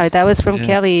Yeah, Kelly's? that was from Yeah.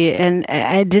 Kelly, and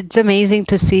it's amazing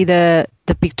to see the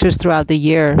pictures throughout the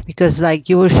year because like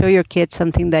you will show your kids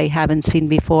something they haven't seen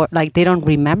before, like they don't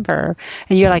remember,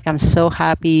 and you're like, I'm so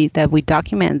happy that we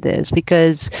document this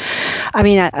because, I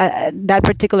mean, that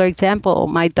particular example,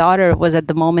 my daughter was at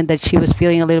the moment that she was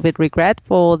feeling a little bit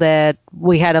regretful that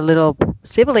we had a little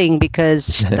sibling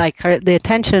because like the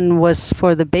attention was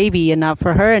for the baby and not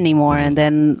for her anymore, and Mm.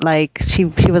 then like she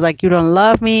was like, you don't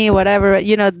love me, whatever,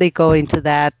 they go into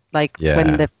that like when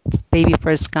Yeah. the baby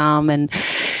first come.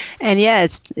 And yeah,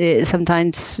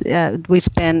 sometimes we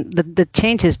spend the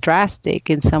change is drastic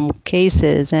in some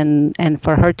cases, and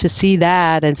for her to see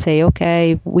that and say,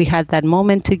 okay, we had that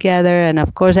moment together, and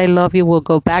of course I love you. We'll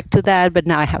go back to that, but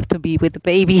now I have to be with the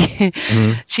baby.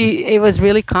 Mhm. It was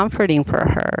really comforting for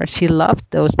her. She loved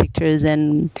those pictures,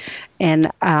 and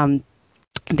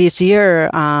this year,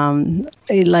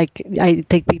 like I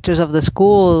take pictures of the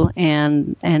school,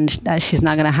 and she's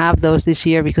not gonna have those this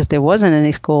year because there wasn't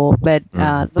any school. But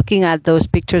Mm. looking at those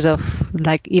pictures of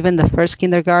like even the first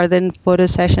kindergarten photo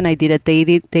session, I did a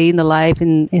day in the life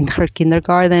in her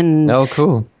kindergarten, Oh,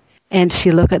 cool. and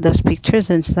she looked at those pictures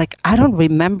and she's like, I don't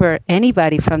remember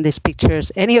anybody from these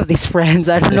pictures, any of these friends.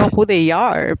 I don't know who they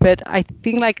are, but I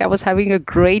think like I was having a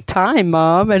great time,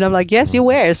 Mom. And I'm like, yes, you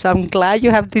were. So I'm glad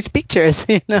you have these pictures.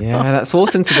 Yeah, that's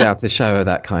awesome to be able to show her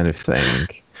that kind of thing. And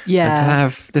to Yeah.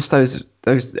 have just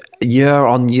those year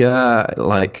on year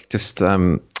like just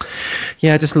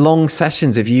yeah, just long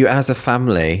sessions of you as a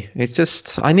family. It's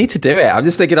just I need to do it. I'm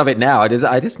just thinking of it now.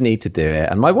 I just need to do it.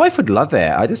 And my wife would love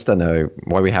it. I just don't know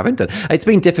why we haven't done. It's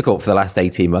been difficult for the last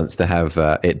 18 months to have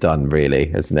it done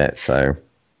really, isn't it? So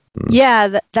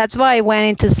Yeah, that's why I went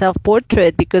into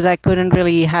self-portrait because I couldn't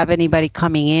really have anybody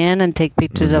coming in and take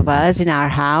pictures of mm, us in our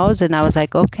house. And I was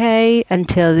like, okay,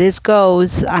 until this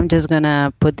goes, I'm just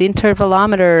gonna put the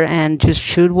intervalometer and just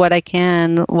shoot what I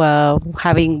can while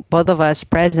having both of us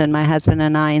present, my husband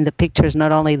and I, in the pictures,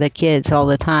 not only the kids all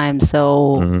the time.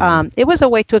 So mm, it was a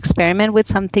way to experiment with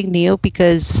something new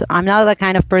because I'm not the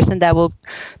kind of person that will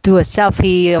do a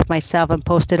selfie of myself and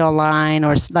post it online,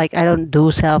 or like I don't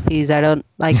do selfies. I don't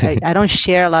like I don't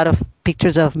share a lot of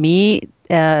pictures of me,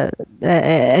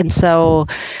 and so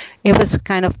it was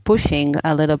kind of pushing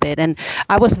a little bit. And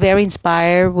I was very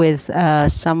inspired with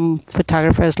some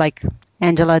photographers like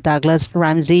Angela Douglas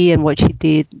Ramsey and what she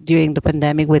did during the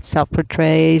pandemic with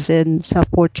self-portraits and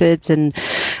self-portraits. And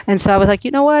so I was like,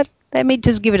 you know what? Let me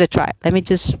just give it a try. Let me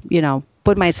just,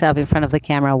 put myself in front of the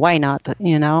camera. Why not?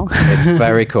 It's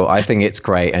very cool. I think it's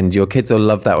great. And your kids will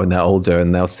love that when they're older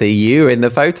and they'll see you in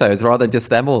the photos rather than just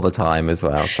them all the time as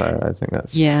well. So I think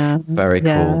that's very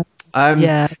cool.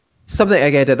 Yeah. Something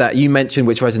again that you mentioned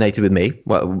which resonated with me,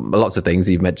 well, lots of things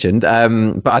you've mentioned,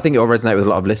 but I think it will resonate with a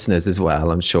lot of listeners as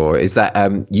well, I'm sure, is that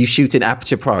you shoot in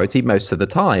aperture priority most of the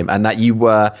time, and that you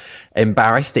were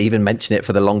embarrassed to even mention it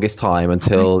for the longest time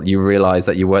until you realized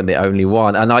that you weren't the only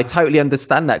one. And I totally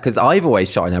understand that, because I've always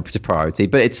shot in aperture priority,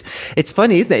 but it's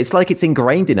funny, isn't it? It's like it's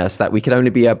ingrained in us that we can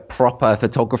only be a proper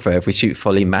photographer if we shoot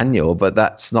fully manual, but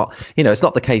that's not, it's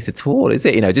not the case at all, is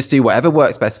it? Just do whatever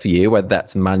works best for you, whether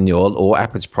that's manual or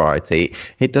aperture priority.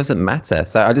 It doesn't matter.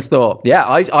 So I just thought,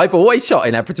 I've always shot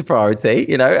in aperture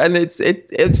priority, and it's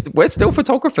we're still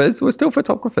photographers. We're still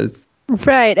photographers.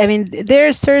 Right. I mean, there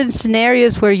are certain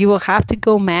scenarios where you will have to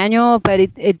go manual, but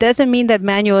it doesn't mean that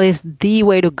manual is the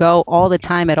way to go all the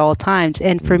time at all times.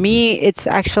 And for me, it's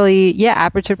actually,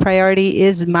 aperture priority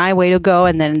is my way to go.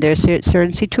 And then there's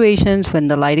certain situations when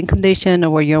the lighting condition or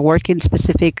where you're working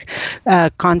specific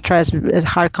contrast,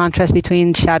 hard contrast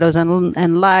between shadows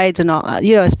and lights and all,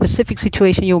 a specific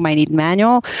situation, you might need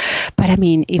manual. But I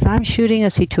mean, if I'm shooting a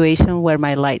situation where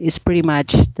my light is pretty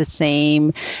much the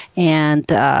same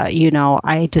and,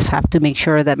 I just have to make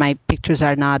sure that my pictures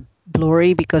are not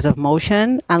blurry because of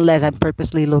motion, unless I'm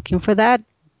purposely looking for that.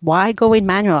 Why go in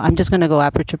manual? I'm just going to go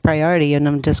aperture priority, and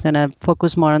I'm just going to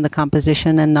focus more on the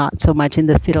composition and not so much in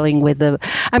the fiddling with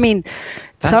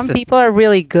some people are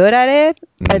really good at it,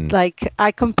 but like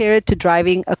I compare it to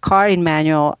driving a car in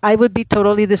manual. I would be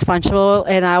totally dysfunctional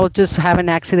and I would just have an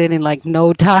accident in like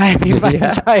no time if I'm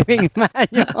driving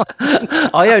manual.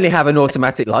 I only have an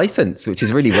automatic license, which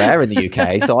is really rare in the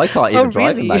UK, so I can't even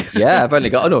drive a manual. Yeah, I've only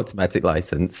got an automatic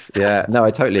license. Yeah, no, I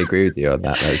totally agree with you on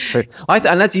that. That's true.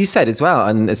 And as you said as well,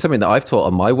 and it's something that I've taught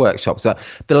on my workshops,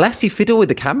 the less you fiddle with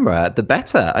the camera, the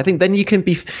better. I think then you can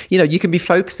be, you can be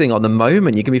focusing on the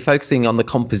moment. You can be focusing on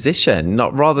the composition,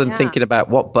 not rather than thinking about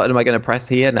what button am I going to press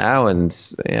here now, and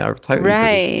totally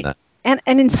right. And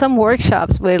in some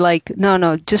workshops we're like,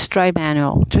 no, just try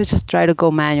manual, just try to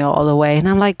go manual all the way, and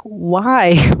I'm like,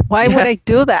 why would I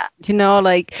do that?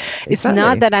 It's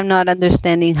not that I'm not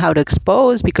understanding how to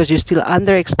expose, because you're still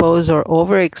underexposed or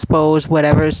overexposed,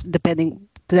 whatever's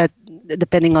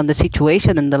depending on the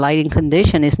situation and the lighting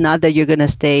condition. It's not that you're going to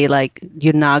stay like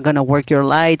you're not going to work your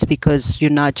lights because you're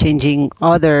not changing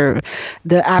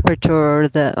the aperture or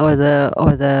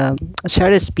the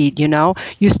shutter speed.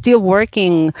 You're still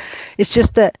working. It's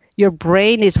just that your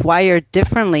brain is wired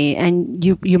differently, and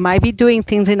you might be doing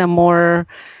things in a more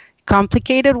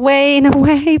complicated way in a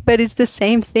way, but it's the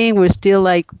same thing. We're still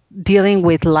like dealing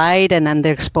with light and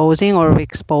underexposing or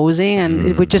exposing,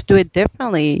 and we just do it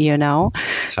differently,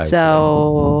 Totally.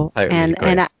 So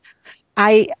and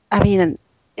I mean,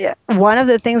 one of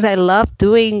the things I loved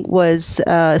doing was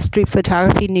street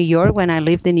photography in New York when I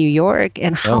lived in New York,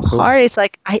 and how hard it's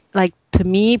like to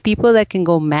me, people that can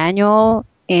go manual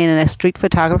in a street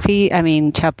photography, I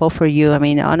mean, chapeau for you. I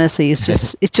mean, honestly, it's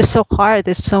just so hard.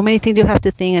 There's so many things you have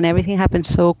to think, and everything happens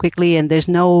so quickly, and there's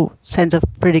no sense of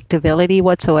predictability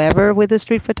whatsoever with the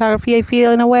street photography, I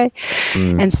feel, in a way.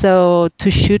 And so to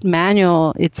shoot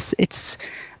manual, it's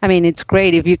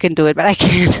great if you can do it, but I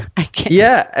can't.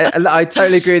 Yeah, I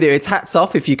totally agree with you. It's hats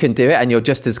off if you can do it and you're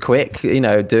just as quick, do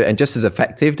it, and just as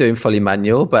effective doing fully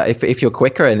manual. But if you're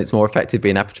quicker and it's more effective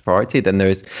being aperture priority, then there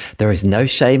is no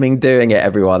shaming doing it,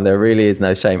 everyone. There really is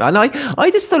no shame. And I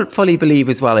just fully believe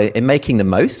as well in making the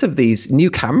most of these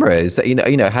new cameras that,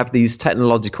 have these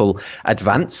technological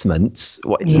advancements.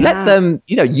 Let them,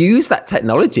 use that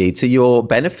technology to your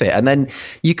benefit. And then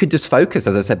you could just focus,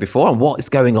 as I said before, on what is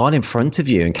going on in front of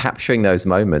you and capturing those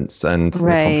moments and the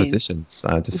compositions.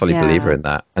 I just fully believe in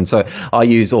that. And so I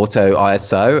use auto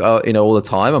ISO, all the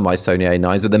time on my Sony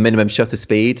A9s with the minimum shutter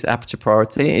speed, aperture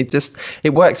priority.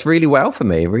 It works really well for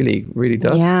me. Really, really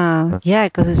does. Yeah.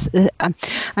 Because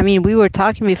we were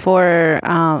talking before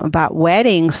about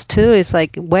weddings too. It's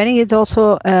like wedding is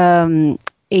also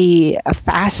a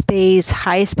fast-paced,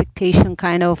 high expectation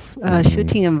kind of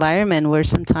shooting environment where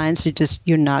sometimes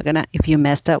you're not gonna, if you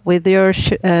messed up with your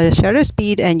shutter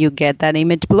speed and you get that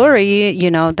image blurry,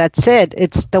 that's it.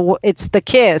 It's the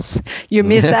kiss. You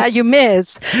miss that, you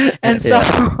miss. And so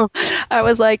I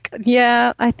was like,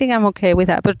 I think I'm okay with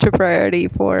aperture priority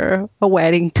for a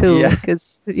wedding too,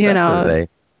 because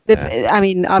I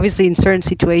mean, obviously in certain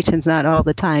situations, not all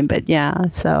the time, but yeah.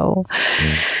 So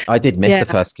I did miss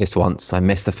the first kiss once. I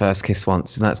missed the first kiss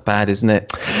once, and that's bad, isn't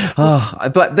it? Oh,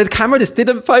 but the camera just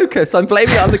didn't focus. I'm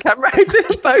blaming it on the camera. It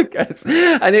didn't focus,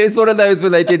 and it was one of those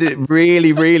when they did it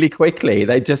really, really quickly.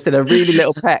 They just did a really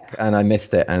little peck, and I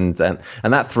missed it, and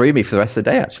that threw me for the rest of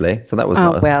the day, actually. So that was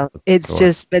it's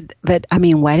just, but I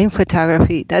mean, wedding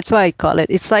photography. That's why I call it.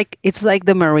 It's like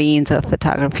the Marines of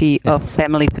photography, of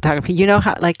family photography. You know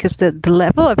how, like, because the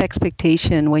level of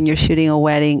expectation when you're shooting a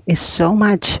wedding is so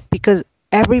much, because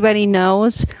everybody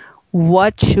knows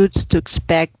what shoots to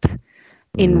expect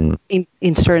in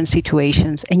certain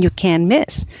situations, and you can't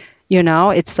miss.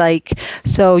 It's like,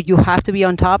 so you have to be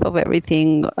on top of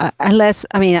everything, unless,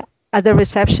 I mean, at the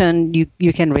reception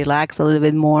you can relax a little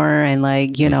bit more and,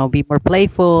 like, be more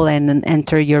playful and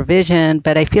enter your vision.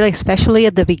 But I feel like, especially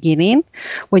at the beginning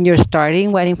when you're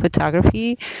starting wedding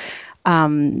photography,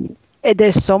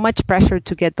 there's so much pressure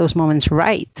to get those moments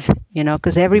right,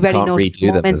 because everybody knows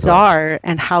what moments are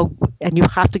and you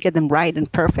have to get them right and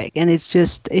perfect. And it's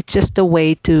just a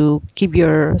way to keep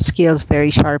your skills very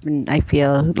sharp. And I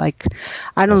feel like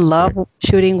I don't love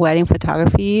shooting wedding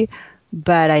photography,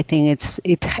 but I think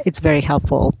it's very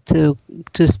helpful to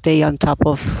stay on top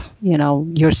of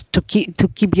to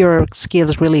keep your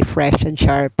skills really fresh and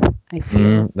sharp, I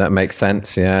feel. That makes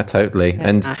sense. Yeah, totally. Yeah.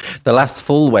 And the last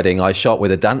full wedding I shot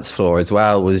with a dance floor as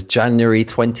well was January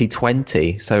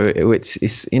 2020. So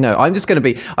it's I'm just going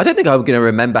to I don't think I'm going to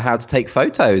remember how to take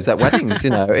photos at weddings.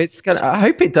 I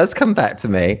hope it does come back to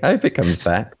me. I hope it comes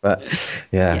back. But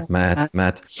mad.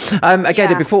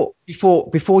 Again,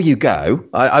 before you go,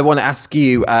 I want to ask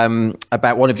you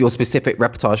about one of your specific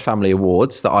Reportage Family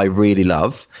Awards that I really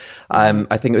love.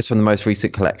 I think it was from the most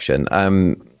recent collection.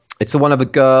 It's the one of a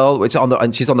girl,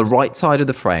 and she's on the right side of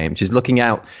the frame. She's looking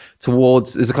out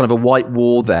towards, there's a kind of a white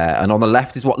wall there, and on the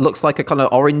left is what looks like a kind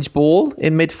of orange ball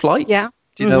in mid-flight. Yeah.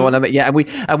 Do you know what I mean? Yeah,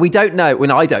 and we don't know,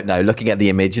 I don't know, looking at the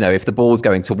image, if the ball's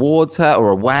going towards her or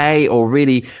away, or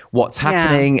really what's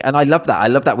happening. And I love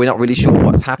that we're not really sure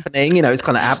what's happening. It's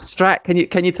kind of abstract.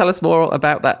 Can you tell us more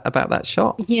about that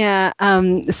shot? Yeah.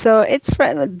 So it's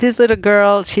this little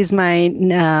girl. She's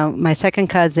my second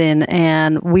cousin,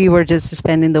 and we were just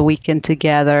spending the weekend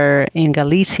together in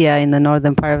Galicia, in the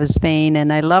northern part of Spain.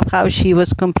 And I love how she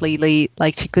was completely,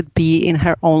 like, she could be in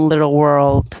her own little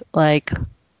world, like,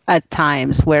 at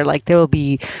times where, like,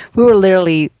 we were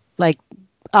literally, like,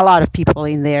 a lot of people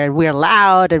in there. We're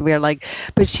loud and we're like,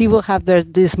 but she will have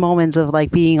these moments of,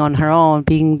 like, being on her own,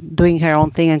 doing her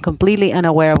own thing and completely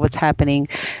unaware of what's happening.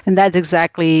 And that's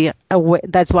exactly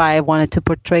that's why I wanted to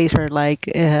portray her,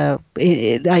 like,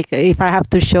 like, if I have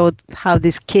to show how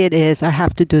this kid is, I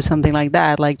have to do something like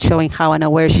that, like showing how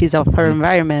unaware she's of her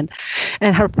environment.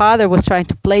 And her father was trying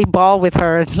to play ball with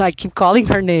her and, like, keep calling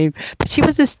her name, but she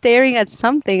was just staring at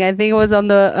something. I think it was on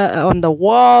the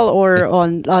wall or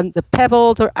on the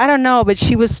pebbles, or I don't know, but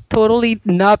she was totally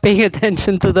not paying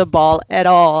attention to the ball at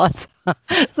all.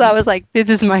 So I was like, this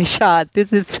is my shot.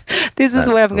 This is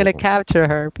where I'm going to capture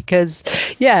her, because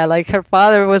like, her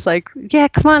father was like, yeah,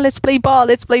 come on, let's play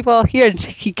ball here. And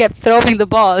he kept throwing the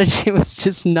ball and she was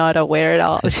just not aware at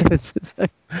all. She was just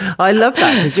like, I love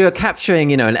that, because you're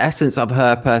capturing, an essence of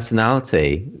her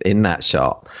personality in that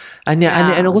shot. And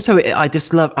and also I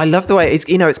love the way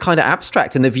it's kind of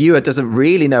abstract and the viewer doesn't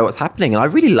really know what's happening. And I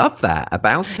really love that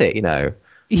about it,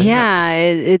 Yeah,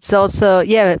 it's also,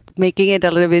 making it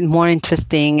a little bit more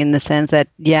interesting in the sense that,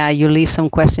 you leave some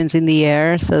questions in the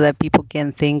air so that people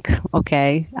can think,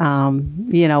 okay,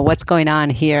 what's going on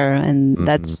here? And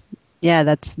that's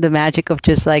the magic of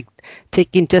just, like,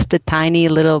 taking just a tiny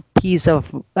little piece of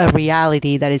a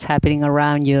reality that is happening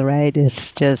around you, right?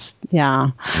 It's just,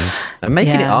 and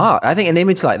making it art. I think an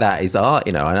image like that is art,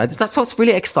 and that's what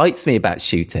really excites me about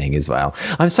shooting as well.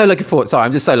 I'm just so looking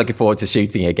forward to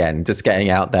shooting again, just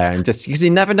getting out there, and just because you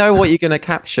never know what you're going to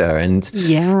capture. And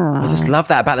I just love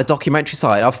that about the documentary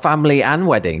side of family and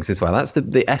weddings as well. That's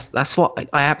that's what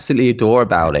I absolutely adore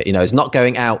about it. It's not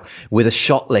going out with a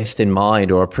shot list in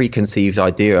mind or a preconceived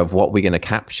idea of what we're going to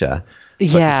capture. But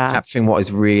just capturing what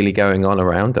is really going on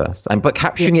around us, but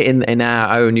capturing it in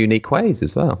our own unique ways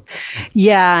as well.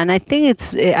 And I think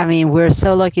we're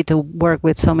so lucky to work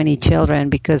with so many children,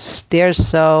 because they're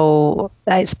so,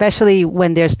 especially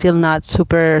when they're still not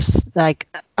super, like,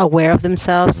 aware of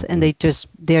themselves, and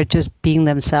they're just being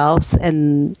themselves,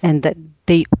 and that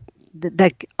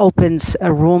opens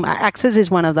a room. Access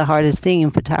is one of the hardest things in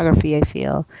photography, I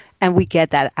feel. and we get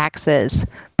that access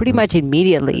pretty much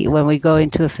immediately when we go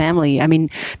into a family. I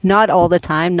mean, not all the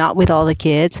time, not with all the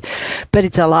kids, but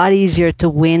it's a lot easier to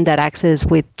win that access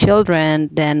with children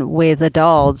than with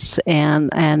adults.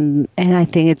 And I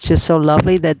think it's just so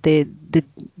lovely that they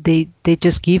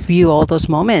just give you all those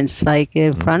moments like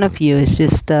in front of you. It's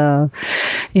just I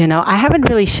haven't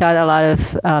really shot a lot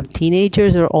of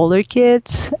teenagers or older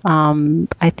kids.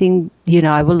 I think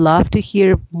I would love to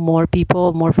hear more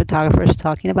photographers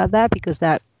talking about that, because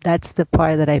that's the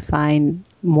part that I find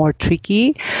more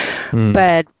tricky.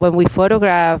 But when we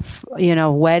photograph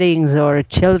weddings or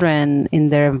children in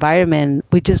their environment,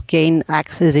 we just gain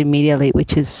access immediately,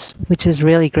 which is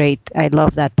really great. I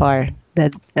love that part.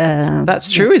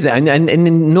 That's true, is it? And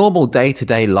in normal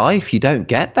day-to-day life, you don't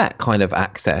get that kind of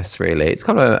access, really. It's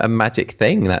kind of a magic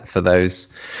thing that for those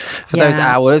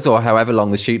hours, or however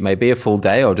long the shoot may be, a full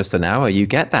day or just an hour, you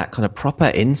get that kind of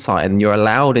proper insight, and you're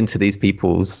allowed into these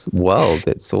people's world.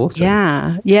 It's awesome.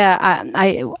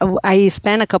 I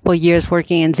spent a couple of years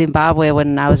working in Zimbabwe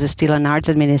when I was still an arts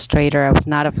administrator. I was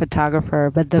not a photographer,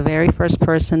 but the very first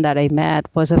person that I met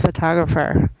was a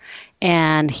photographer.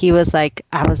 And he was like,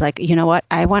 I was like, you know what?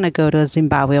 I want to go to a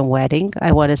Zimbabwean wedding.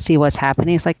 I want to see what's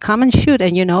happening. He's like, come and shoot.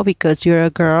 And because you're a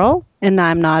girl and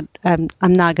I'm not going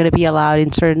to be allowed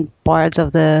in certain parts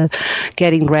of the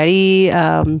getting ready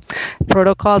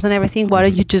protocols and everything. Why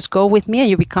don't you just go with me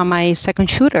and you become my second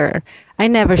shooter? I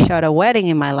never shot a wedding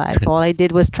in my life. All I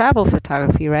did was travel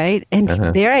photography, right? And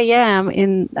there I am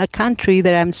in a country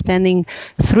that I'm spending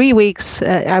 3 weeks.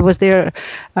 I was there.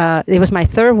 It was my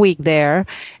third week there,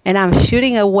 and I'm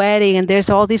shooting a wedding. And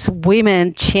there's all these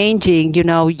women changing,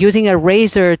 using a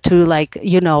razor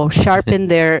to sharpen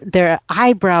their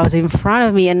eyebrows in front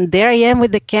of me. And there I am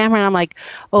with the camera. And I'm like,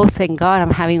 oh, thank God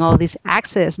I'm having all this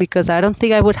access, because I don't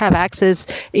think I would have access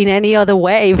in any other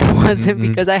way if it wasn't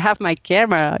because I have my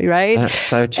camera, right? That's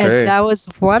so true. And that was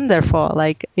wonderful.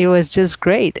 Like, it was just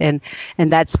great. And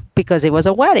that's because it was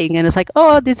a wedding. And it's like,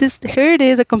 oh, here it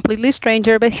is, a completely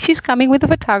stranger, but she's coming with a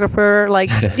photographer. Like,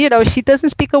 she doesn't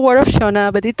speak a word of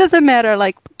Shona, but it doesn't matter.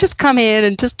 Like, just come in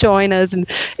and just join us. And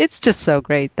it's just so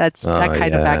great. That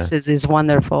kind of access is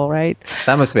wonderful, right?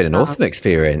 That must have been an awesome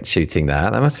experience shooting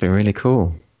that. That must have been really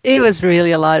cool. It was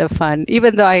really a lot of fun,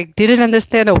 even though I didn't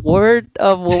understand a word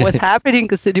of what was happening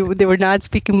because they were not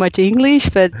speaking much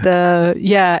English. But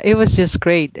it was just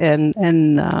great.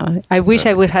 And I wish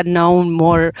I would have known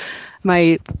more.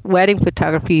 My wedding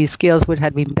photography skills would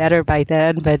have been better by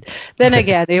then. But then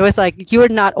again, it was like you're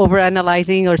not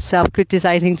overanalyzing or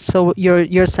self-criticizing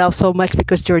yourself so much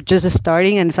because you're just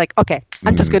starting. And it's like, okay,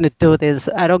 I'm just going to do this.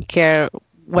 I don't care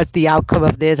what's the outcome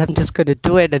of this. I'm just going to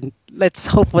do it, and let's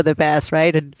hope for the best,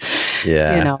 right? And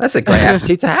that's a great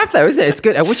attitude to have, though, isn't it? It's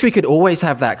good. I wish we could always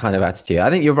have that kind of attitude. I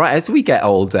think you're right. As we get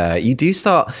older, you do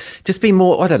start just being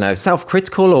more, I don't know,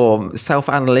 self-critical or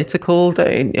self-analytical.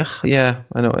 Yeah,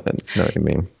 I know what you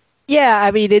mean. Yeah,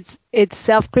 I mean, it's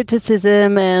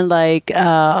self-criticism, and like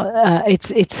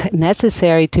it's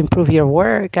necessary to improve your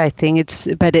work. I think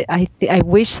I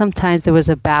wish sometimes there was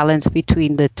a balance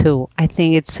between the two. I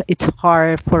think it's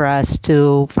hard for us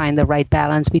to find the right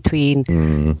balance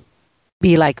between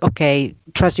be like, okay,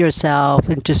 trust yourself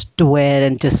and just do it,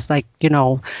 and just like,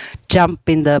 jump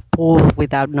in the pool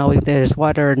without knowing if there's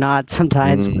water or not.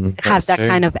 Sometimes have that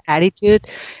kind of attitude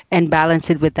and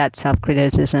balance it with that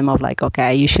self-criticism of like,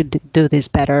 okay, you should do this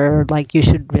better, or like you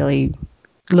should really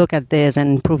look at this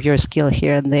and improve your skill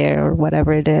here and there, or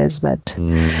whatever it is. But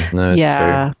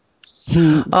true.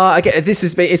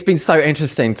 It's been so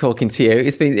interesting talking to you.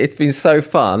 It's been so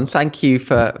fun. Thank you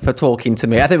for talking to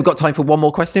me. I think we've got time for one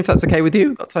more question, if that's okay with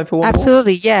you. Got time for one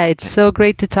Absolutely, more? Yeah. It's so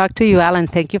great to talk to you, Alan.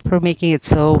 Thank you for making it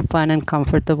so fun and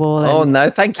comfortable. Oh no,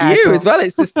 thank you as well.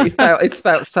 It's just it's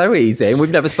felt so easy, and we've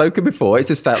never spoken before. It's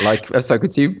just felt like I've spoken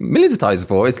to you millions of times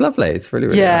before. It's lovely. It's really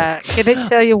nice. Can I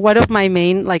tell you, one of my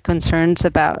main concerns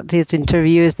about this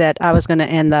interview is that I was going to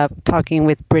end up talking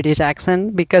with British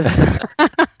accent, because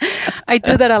I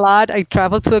do that a lot. I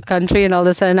travel to a country and all of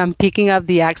a sudden I'm picking up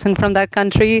the accent from that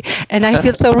country, and I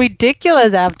feel so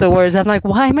ridiculous afterwards. I'm like,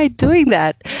 why am I doing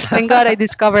that? Thank God I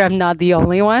discovered I'm not the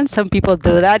only one. Some people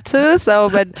do that too.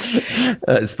 But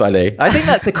that's funny. I think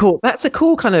that's a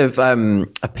cool kind of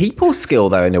a people skill,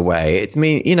 though, in a way. It's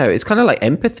kind of like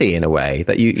empathy in a way,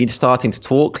 that you're starting to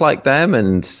talk like them,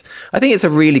 and I think it's a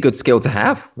really good skill to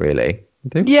have, really.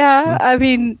 do. Yeah, I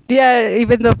mean, yeah,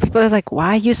 even though people are like,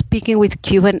 why are you speaking with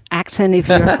Cuban accent if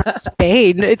you're from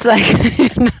Spain? It's like,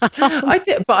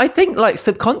 But I think like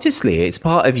subconsciously, it's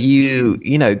part of you.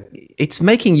 You know, it's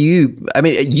making you. I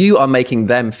mean, you are making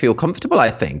them feel comfortable.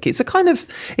 I think it is a kind of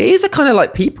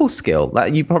like people skill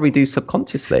that you probably do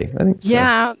subconsciously. I think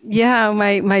so. yeah,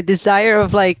 my desire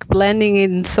of like blending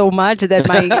in so much that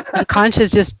my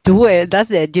unconscious just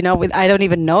does it, I don't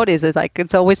even notice. It's like,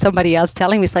 it's always somebody else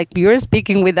telling me, it's like, you're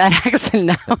speaking with that accent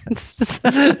now. It's just,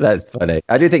 That's funny.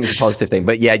 I do think it's a positive thing,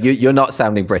 but yeah, you're not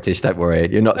sounding British. Don't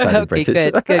worry, you're not sounding okay,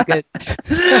 British. good.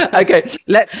 Okay,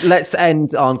 let's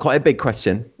end on quite a big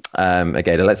question.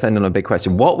 Again, let's end on a big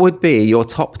question. What would be your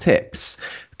top tips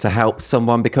to help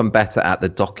someone become better at the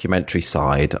documentary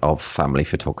side of family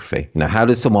photography? You know, how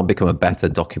does someone become a better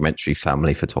documentary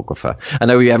family photographer? I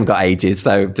know we haven't got ages,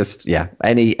 so just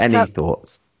any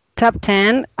thoughts? Top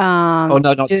 10. Oh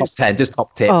no, not top 10, just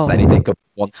top tips. Oh. Anything,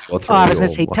 1, 2, or 3. I was going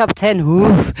to say top 10.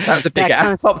 Ooh, That's a big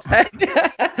ass top 10.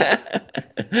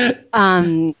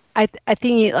 I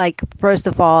think, like, first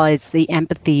of all, it's the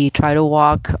empathy. Try to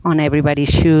walk on everybody's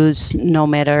shoes, no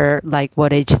matter like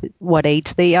what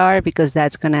age they are, because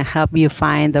that's going to help you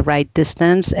find the right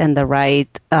distance and the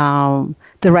right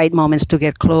moments to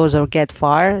get close or get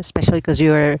far, especially because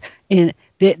you're in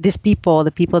these people,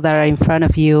 the people that are in front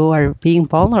of you are being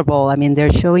vulnerable. I mean,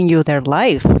 they're showing you their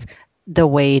life the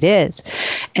way it is.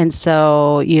 And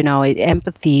so,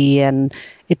 empathy, and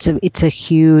it's a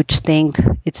huge thing.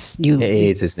 It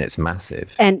is, isn't it? It's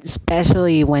massive. And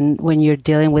especially when you're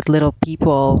dealing with little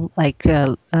people like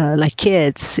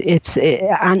kids,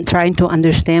 I'm trying to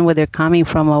understand where they're coming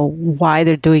from or why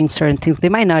they're doing certain things. They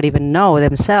might not even know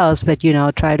themselves, but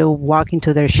try to walk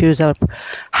into their shoes of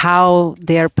how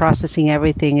they're processing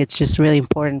everything. It's just really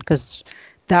important, because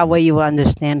that way you will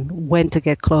understand when to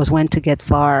get close, when to get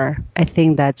far. I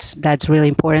think that's really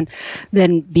important.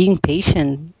 Then being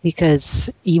patient, because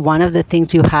one of the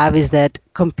things you have is that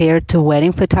compared to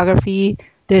wedding photography,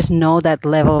 there's no that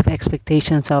level of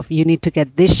expectations of you need to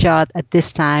get this shot at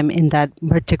this time in that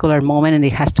particular moment, and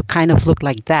it has to kind of look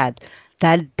like that.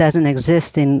 That doesn't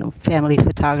exist in family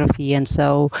photography. And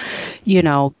so,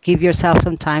 give yourself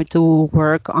some time to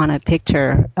work on a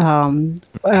picture.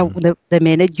 The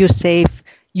minute you save,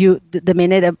 the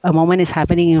minute a moment is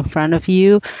happening in front of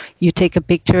you, you take a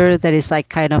picture that is like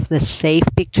kind of the safe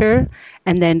picture,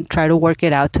 and then try to work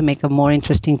it out to make a more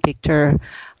interesting picture.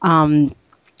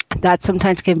 That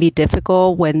sometimes can be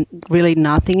difficult when really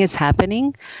nothing is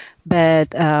happening.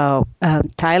 But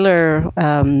Tyler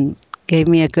gave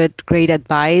me great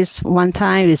advice one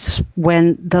time, is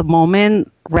when the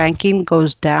moment ranking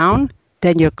goes down,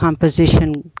 then your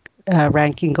composition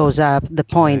ranking goes up, the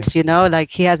points, like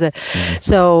he has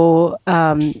so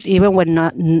even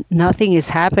when nothing is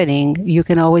happening, you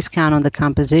can always count on the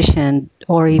composition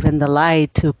or even the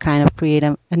light to kind of create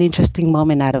an interesting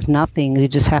moment out of nothing. You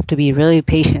just have to be really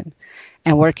patient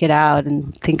and work it out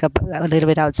and think a little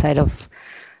bit outside of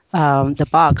the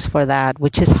box for that,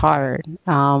 which is hard.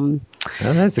 Something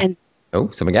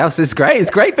else is great.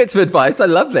 It's great bits of advice. I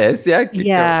love this.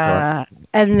 Yeah.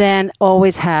 And then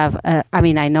always have,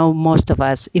 I know most of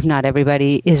us, if not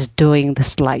everybody, is doing the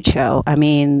slideshow. I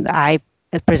mean,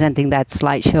 presenting that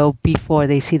slideshow before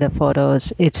they see the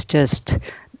photos. It's just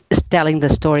telling the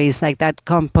stories, like that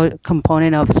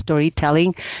component of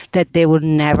storytelling that they would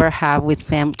never have with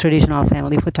traditional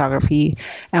family photography.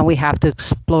 And we have to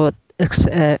exploit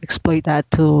that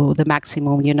to the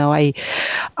maximum.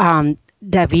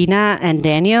 Davina and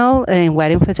Daniel in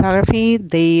wedding photography,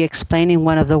 they explain in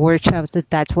one of the workshops that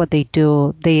that's what they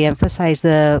do. They emphasize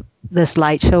the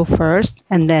slideshow first,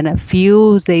 and then a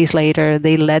few days later,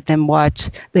 they let them watch.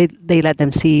 They let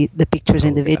them see the pictures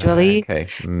individually. Okay.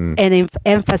 And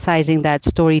emphasizing that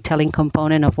storytelling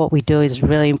component of what we do is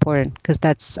really important, because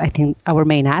that's, I think, our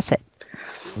main asset.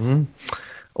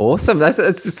 Awesome. Those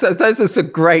are some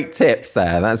great tips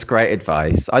there. That's great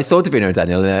advice. I saw Davina and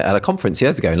Daniel at a conference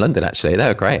years ago in London, actually. They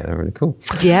were great. They were really cool.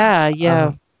 Yeah.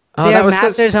 They are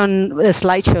masters on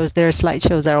slideshows. Their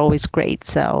slideshows are always great.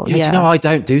 So Do you know, I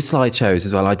don't do slideshows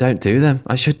as well. I don't do them.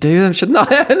 I should do them, shouldn't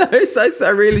I? I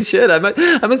really should. I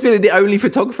must be the only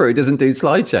photographer who doesn't do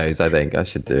slideshows. I think I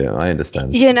should do. I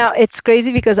understand. It's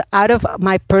crazy, because out of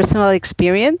my personal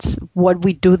experience, what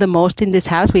we do the most in this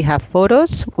house, we have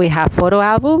photos, we have photo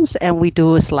albums, and we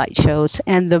do slideshows.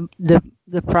 And the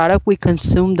the product we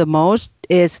consume the most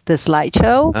is the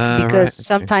slideshow, because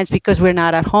sometimes because we're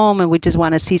not at home and we just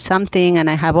want to see something, and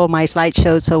I have all my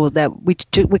slideshows so that we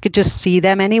could just see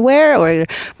them anywhere, or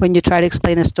when you try to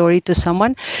explain a story to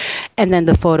someone. And then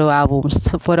the photo albums.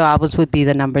 So photo albums would be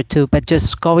the number two, but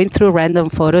just going through random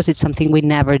photos, it's something we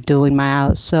never do in my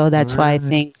house. So that's why I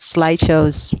think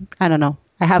slideshows, I don't know.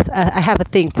 I have a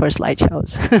thing for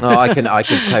slideshows. Oh, I can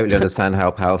totally understand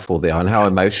how powerful they are and how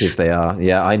emotive they are.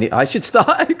 Yeah, I should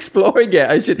start exploring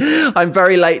it. I'm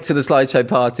very late to the slideshow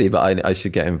party, but I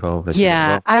should get involved.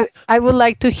 I would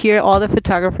like to hear all the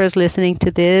photographers listening to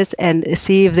this and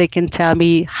see if they can tell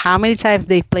me how many times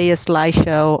they play a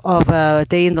slideshow of a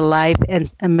day in the life and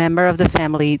a member of the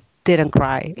family didn't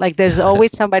cry. Like, there's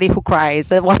always somebody who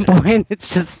cries at one point.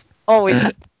 It's just always.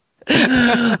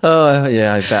 Oh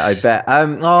yeah, I bet.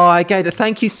 Agata,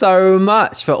 thank you so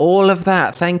much for all of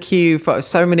that. Thank you for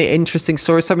so many interesting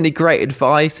stories, so many great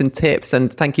advice and tips,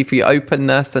 and thank you for your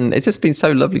openness. And it's just been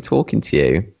so lovely talking to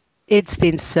you. It's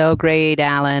been so great,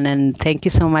 Alan, and thank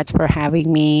you so much for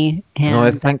having me.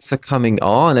 And thanks for coming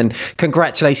on, and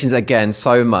congratulations again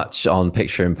so much on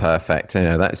Picture Imperfect.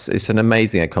 It's an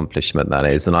amazing accomplishment, that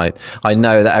is, and I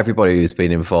know that everybody who's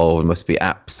been involved must be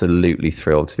absolutely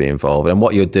thrilled to be involved. And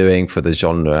what you're doing for the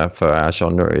genre, for our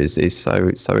genre, is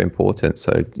so important.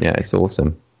 So yeah, it's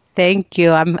awesome. Thank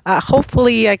you. I'm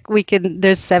hopefully we can.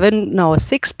 There's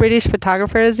 6 British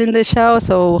photographers in the show,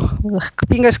 so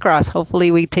fingers crossed.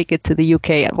 Hopefully, we take it to the UK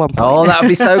at one point. Oh, that would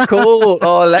be so cool.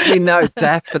 Oh, let me know.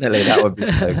 Definitely, that would be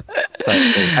so cool.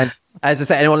 And as I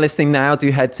say, anyone listening now, do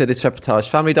head to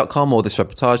thisreportagefamily.com or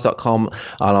thisreportage.com,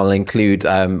 and I'll include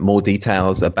more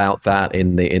details about that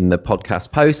in the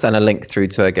podcast post, and a link through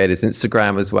to Agata's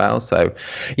Instagram as well. So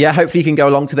yeah, hopefully you can go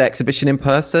along to the exhibition in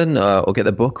person or get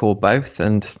the book, or both.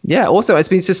 And yeah, also, it's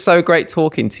been just so great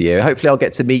talking to you. Hopefully I'll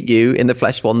get to meet you in the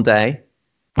flesh one day.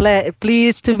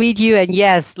 Pleased to meet you, and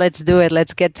yes, let's do it.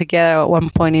 Let's get together at one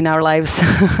point in our lives.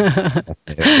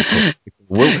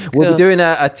 We'll be doing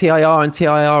a TIR and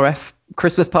TIRF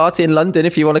Christmas party in London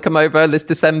if you want to come over this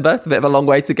December. It's a bit of a long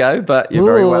way to go, but you're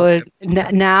very welcome.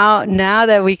 Now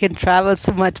that we can travel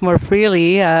so much more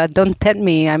freely, don't tempt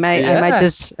me. I might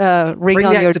just bring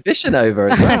on the exhibition over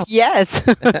as well. Yes.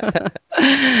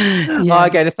 Yeah.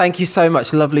 Okay, thank you so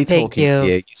much. Lovely talking to you.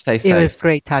 You stay safe. It was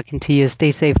great talking to you.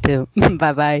 Stay safe too.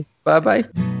 Bye-bye. Bye-bye.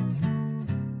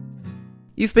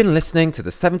 You've been listening to the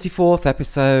 74th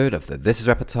episode of the This Is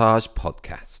Reportage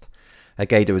podcast.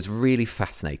 Agata was really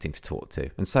fascinating to talk to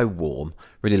and so warm.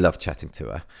 Really loved chatting to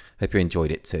her. Hope you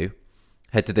enjoyed it too.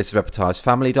 Head to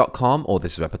thisreportagefamily.com or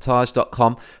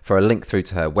thisreportage.com for a link through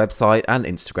to her website and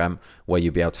Instagram, where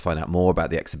you'll be able to find out more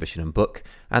about the exhibition and book,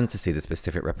 and to see the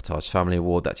specific Reportage Family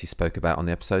Award that she spoke about on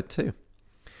the episode too.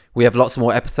 We have lots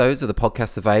more episodes of the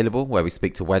podcast available, where we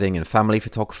speak to wedding and family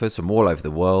photographers from all over the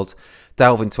world,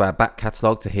 delve into our back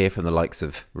catalogue to hear from the likes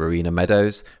of Rowena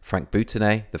Meadows, Frank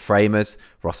Boutonnet, The Framers,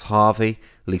 Ross Harvey,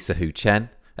 Lisa Hu Chen,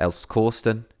 Els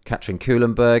Corsten, Katrin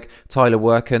Kuhlenberg, Tyler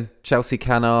Worken, Chelsea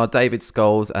Canard, David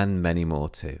Scholes, and many more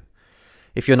too.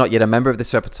 If you're not yet a member of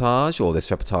This Reportage or This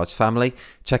Reportage family,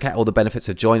 check out all the benefits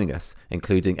of joining us,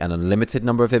 including an unlimited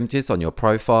number of images on your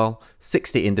profile,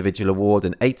 60 individual award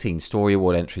and 18 story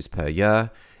award entries per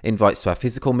year, invites to our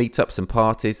physical meetups and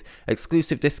parties,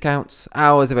 exclusive discounts,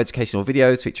 hours of educational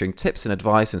videos featuring tips and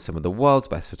advice from some of the world's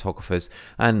best photographers,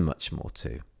 and much more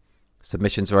too.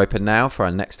 Submissions are open now for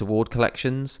our next award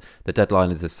collections. The deadline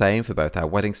is the same for both our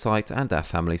wedding site and our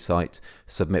family site.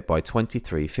 Submit by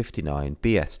 23:59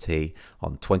 BST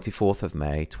on 24th of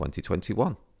May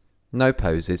 2021. No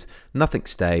poses, nothing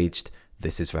staged.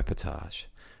 This is Reportage.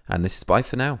 And this is bye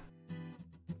for now.